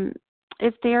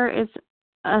 if there is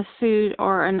a food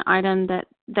or an item that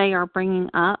they are bringing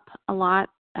up a lot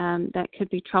that could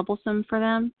be troublesome for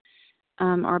them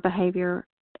or behavior,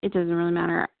 it doesn't really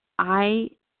matter. I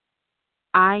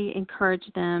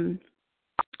encourage them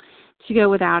to go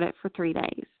without it for 3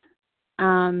 days.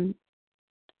 And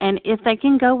if they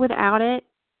can go without it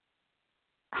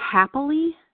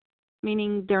happily,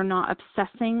 meaning they're not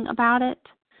obsessing about it,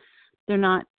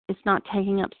 it's not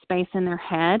taking up space in their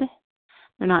head,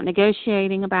 they're not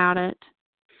negotiating about it,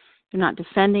 they're not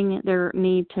defending their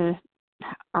need to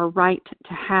or right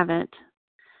to have it,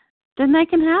 then they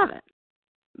can have it.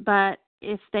 But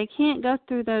if they can't go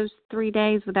through those 3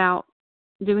 days without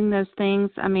doing those things,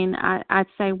 I'd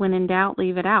say when in doubt,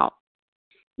 leave it out.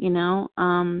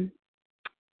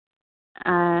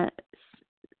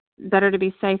 Better to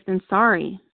be safe than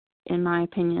sorry, in my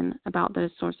opinion, about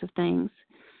those sorts of things.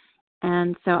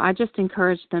 And so I just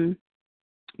encourage them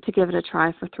to give it a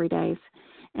try for 3 days.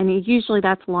 And usually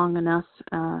that's long enough,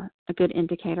 a good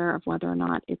indicator of whether or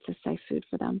not it's a safe food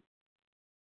for them.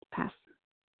 Pass.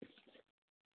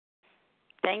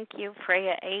 Thank you,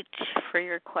 Freya H., for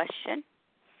your question.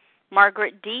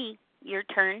 Margaret D., your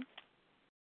turn.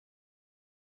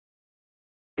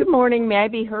 Good morning. May I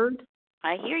be heard?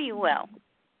 I hear you well.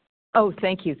 Oh,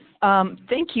 thank you.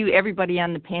 Thank you, everybody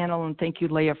on the panel, and thank you,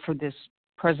 Leah, for this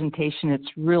presentation. It's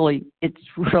really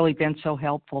been so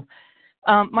helpful.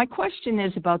 My question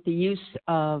is about the use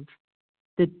of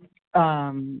the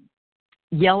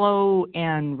yellow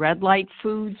and red light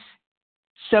foods.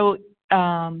 So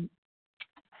am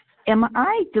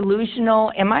I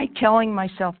delusional? Am I telling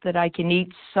myself that I can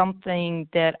eat something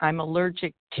that I'm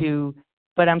allergic to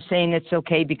but I'm saying it's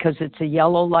okay because it's a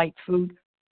yellow light food?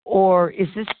 Or is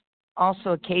this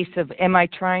also a case of, am I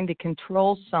trying to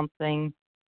control something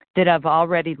that I've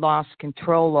already lost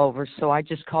control over, so I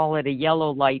just call it a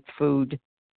yellow light food?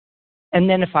 And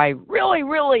then if I really,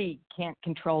 really can't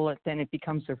control it, then it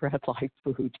becomes a red light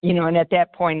food. And at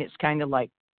that point, it's kind of like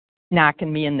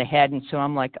knocking me in the head. And so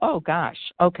I'm like, oh, gosh,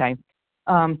 okay.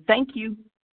 Thank you.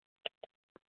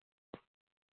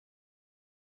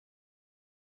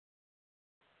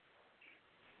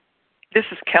 This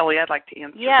is Kelly. I'd like to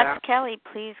answer that. Yes, Kelly,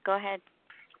 please go ahead.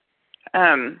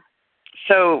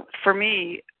 So for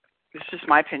me, it's just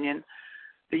my opinion,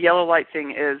 the yellow light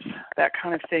thing is that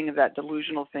kind of thing of that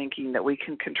delusional thinking that we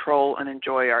can control and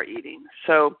enjoy our eating.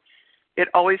 So it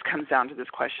always comes down to this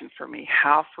question for me: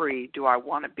 how free do I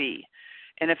want to be?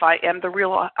 And if I am the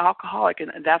real alcoholic,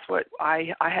 and that's what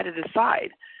I had to decide,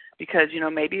 because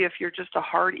maybe if you're just a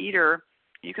hard eater,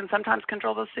 you can sometimes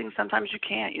control those things, sometimes you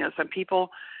can't. Some people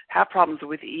have problems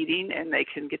with eating and they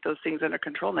can get those things under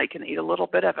control and they can eat a little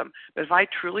bit of them. But if I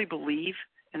truly believe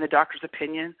in the doctor's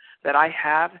opinion that I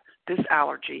have this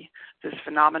allergy, this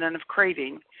phenomenon of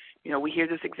craving, we hear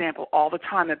this example all the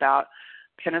time about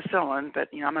penicillin, but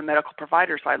I'm a medical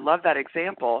provider, so I love that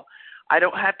example. I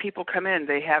don't have people come in,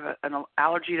 they have an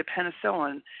allergy to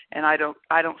penicillin, and I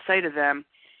don't say to them,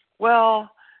 well,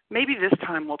 maybe this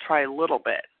time we'll try a little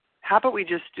bit. How about we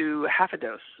just do half a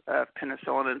dose of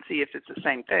penicillin and see if it's the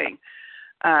same thing?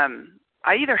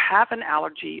 I either have an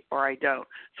allergy or I don't.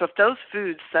 So if those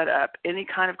foods set up any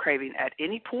kind of craving at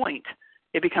any point,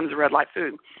 it becomes a red light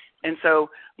food. And so,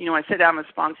 I sit down with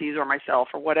sponsees or myself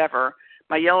or whatever,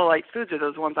 my yellow light foods are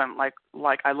those ones I'm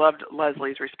like I loved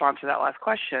Leslie's response to that last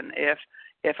question.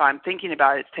 If I'm thinking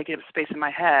about it, it's taking up space in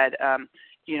my head,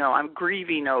 I'm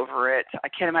grieving over it, I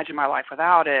can't imagine my life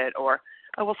without it, or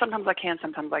oh, well, sometimes I can,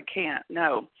 sometimes I can't.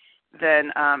 No,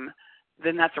 then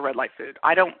that's a red light food.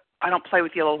 I don't play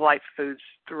with yellow light foods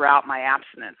throughout my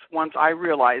abstinence. Once I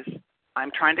realize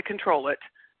I'm trying to control it,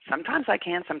 sometimes I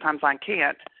can, sometimes I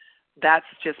can't. That's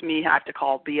just me. I have to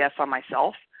call BS on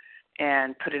myself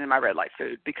and put it in my red light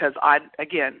food, because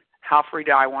how free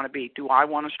do I want to be? Do I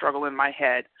want to struggle in my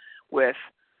head with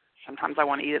sometimes I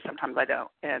want to eat it, sometimes I don't?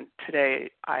 And today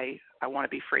I want to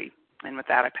be free. And with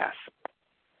that, I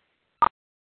pass.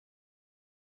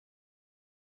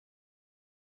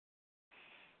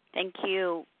 Thank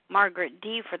you, Margaret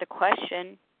D., for the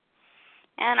question.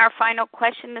 And our final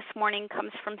question this morning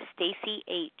comes from Stacy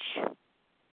H.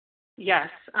 Yes.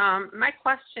 My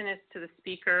question is to the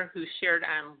speaker who shared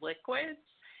on liquids,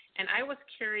 and I was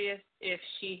curious if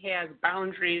she has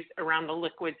boundaries around the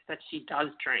liquids that she does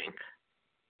drink,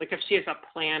 like if she has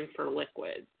a plan for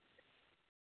liquids.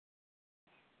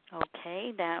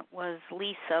 Okay, that was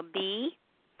Lesa B.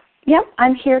 Yep,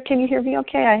 I'm here. Can you hear me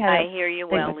okay? I hear you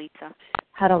well, Lisa.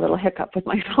 Had a little hiccup with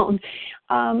my phone.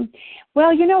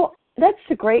 Well, that's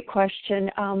a great question.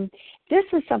 This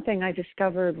is something I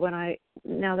discovered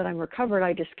now that I'm recovered,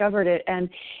 I discovered it. And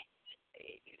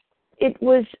it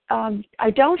was, I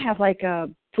don't have like a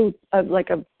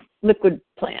liquid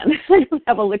plan. I don't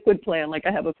have a liquid plan like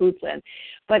I have a food plan.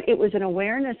 But it was an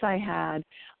awareness I had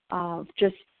of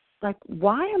just like,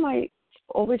 why am I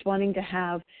always wanting to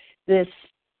have this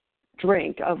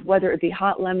drink, of whether it be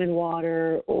hot lemon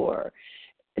water, or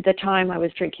at the time I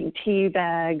was drinking tea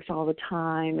bags all the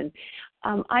time. And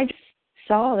I just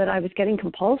saw that I was getting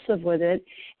compulsive with it.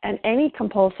 And any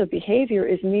compulsive behavior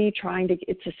is me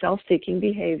it's a self-seeking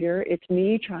behavior. It's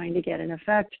me trying to get an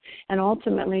effect. And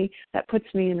ultimately, that puts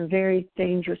me in a very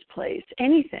dangerous place.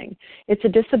 Anything. It's a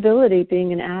disability,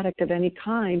 being an addict of any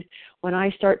kind, when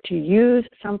I start to use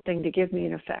something to give me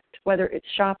an effect, whether it's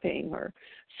shopping or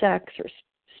sex or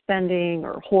spending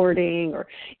or hoarding or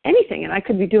anything. And I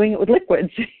could be doing it with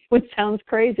liquids, which sounds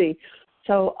crazy.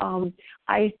 So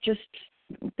I just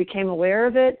became aware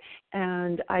of it,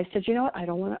 and I said, you know what, I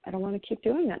don't want to keep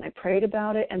doing that. And I prayed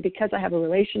about it, and because I have a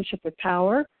relationship with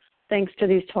power, thanks to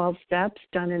these 12 steps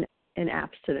done in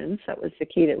abstinence, that was the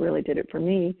key that really did it for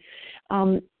me.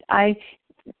 I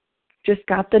just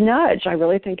got the nudge. I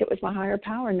really think it was my higher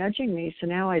power nudging me. So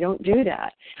now I don't do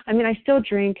that. I mean, I still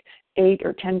drink 8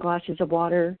 or 10 glasses of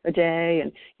water a day,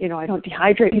 and, I don't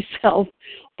dehydrate myself,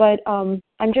 but I'm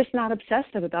just not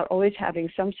obsessive about always having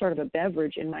some sort of a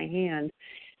beverage in my hand,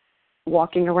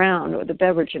 walking around with a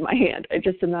beverage in my hand. I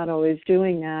just am not always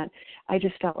doing that. I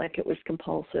just felt like it was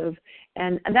compulsive.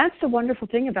 And that's the wonderful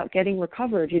thing about getting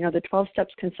recovered. The 12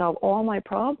 steps can solve all my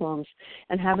problems,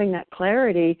 and having that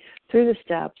clarity through the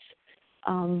steps,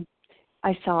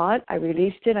 I saw it, I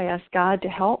released it, I asked God to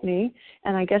help me,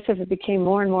 and I guess if it became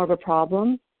more and more of a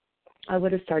problem, I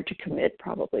would have started to commit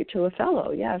probably to a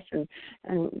fellow, yes, and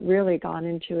really gone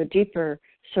into a deeper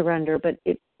surrender, but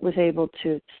it was able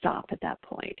to stop at that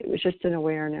point. It was just an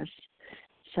awareness.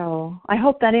 So I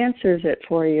hope that answers it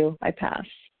for you. I pass.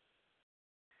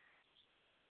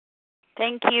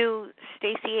 Thank you,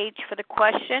 Stacy H., for the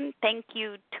question. Thank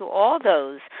you to all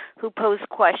those who posed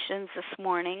questions this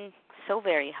morning. So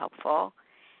very helpful.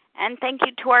 And thank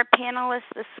you to our panelists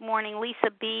this morning,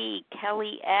 Lesa B.,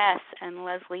 Kelly S., and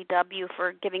Leslie W.,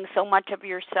 for giving so much of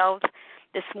yourselves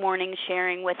this morning,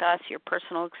 sharing with us your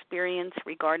personal experience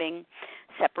regarding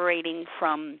separating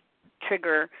from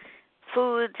trigger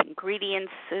foods,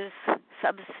 ingredients,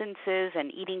 substances,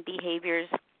 and eating behaviors.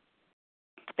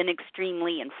 It's been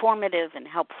extremely informative and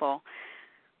helpful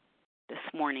this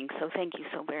morning, so thank you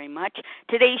so very much.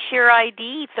 Today's share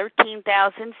ID,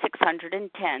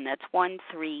 13,610. That's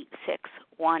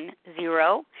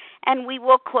 13610. And we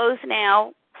will close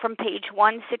now from page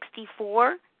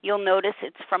 164. You'll notice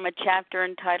it's from a chapter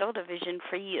entitled A Vision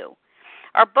for You.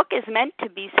 Our book is meant to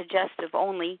be suggestive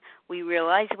only. We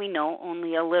realize we know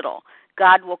only a little.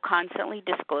 God will constantly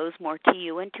disclose more to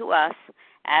you and to us.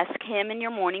 Ask Him in your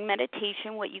morning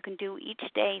meditation what you can do each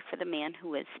day for the man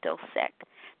who is still sick.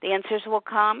 The answers will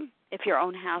come if your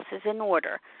own house is in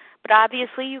order. But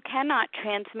obviously you cannot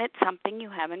transmit something you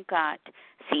haven't got.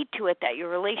 See to it that your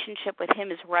relationship with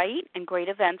Him is right, and great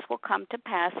events will come to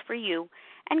pass for you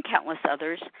and countless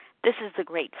others. This is the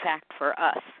great fact for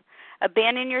us.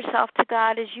 Abandon yourself to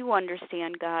God as you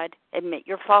understand God. Admit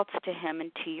your faults to Him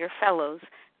and to your fellows.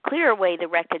 Clear away the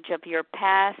wreckage of your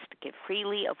past. Give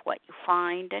freely of what you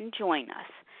find, and join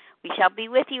us. We shall be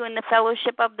with you in the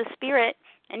fellowship of the Spirit,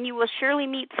 and you will surely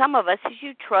meet some of us as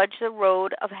you trudge the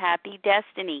road of happy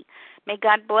destiny. May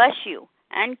God bless you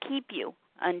and keep you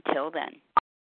until then.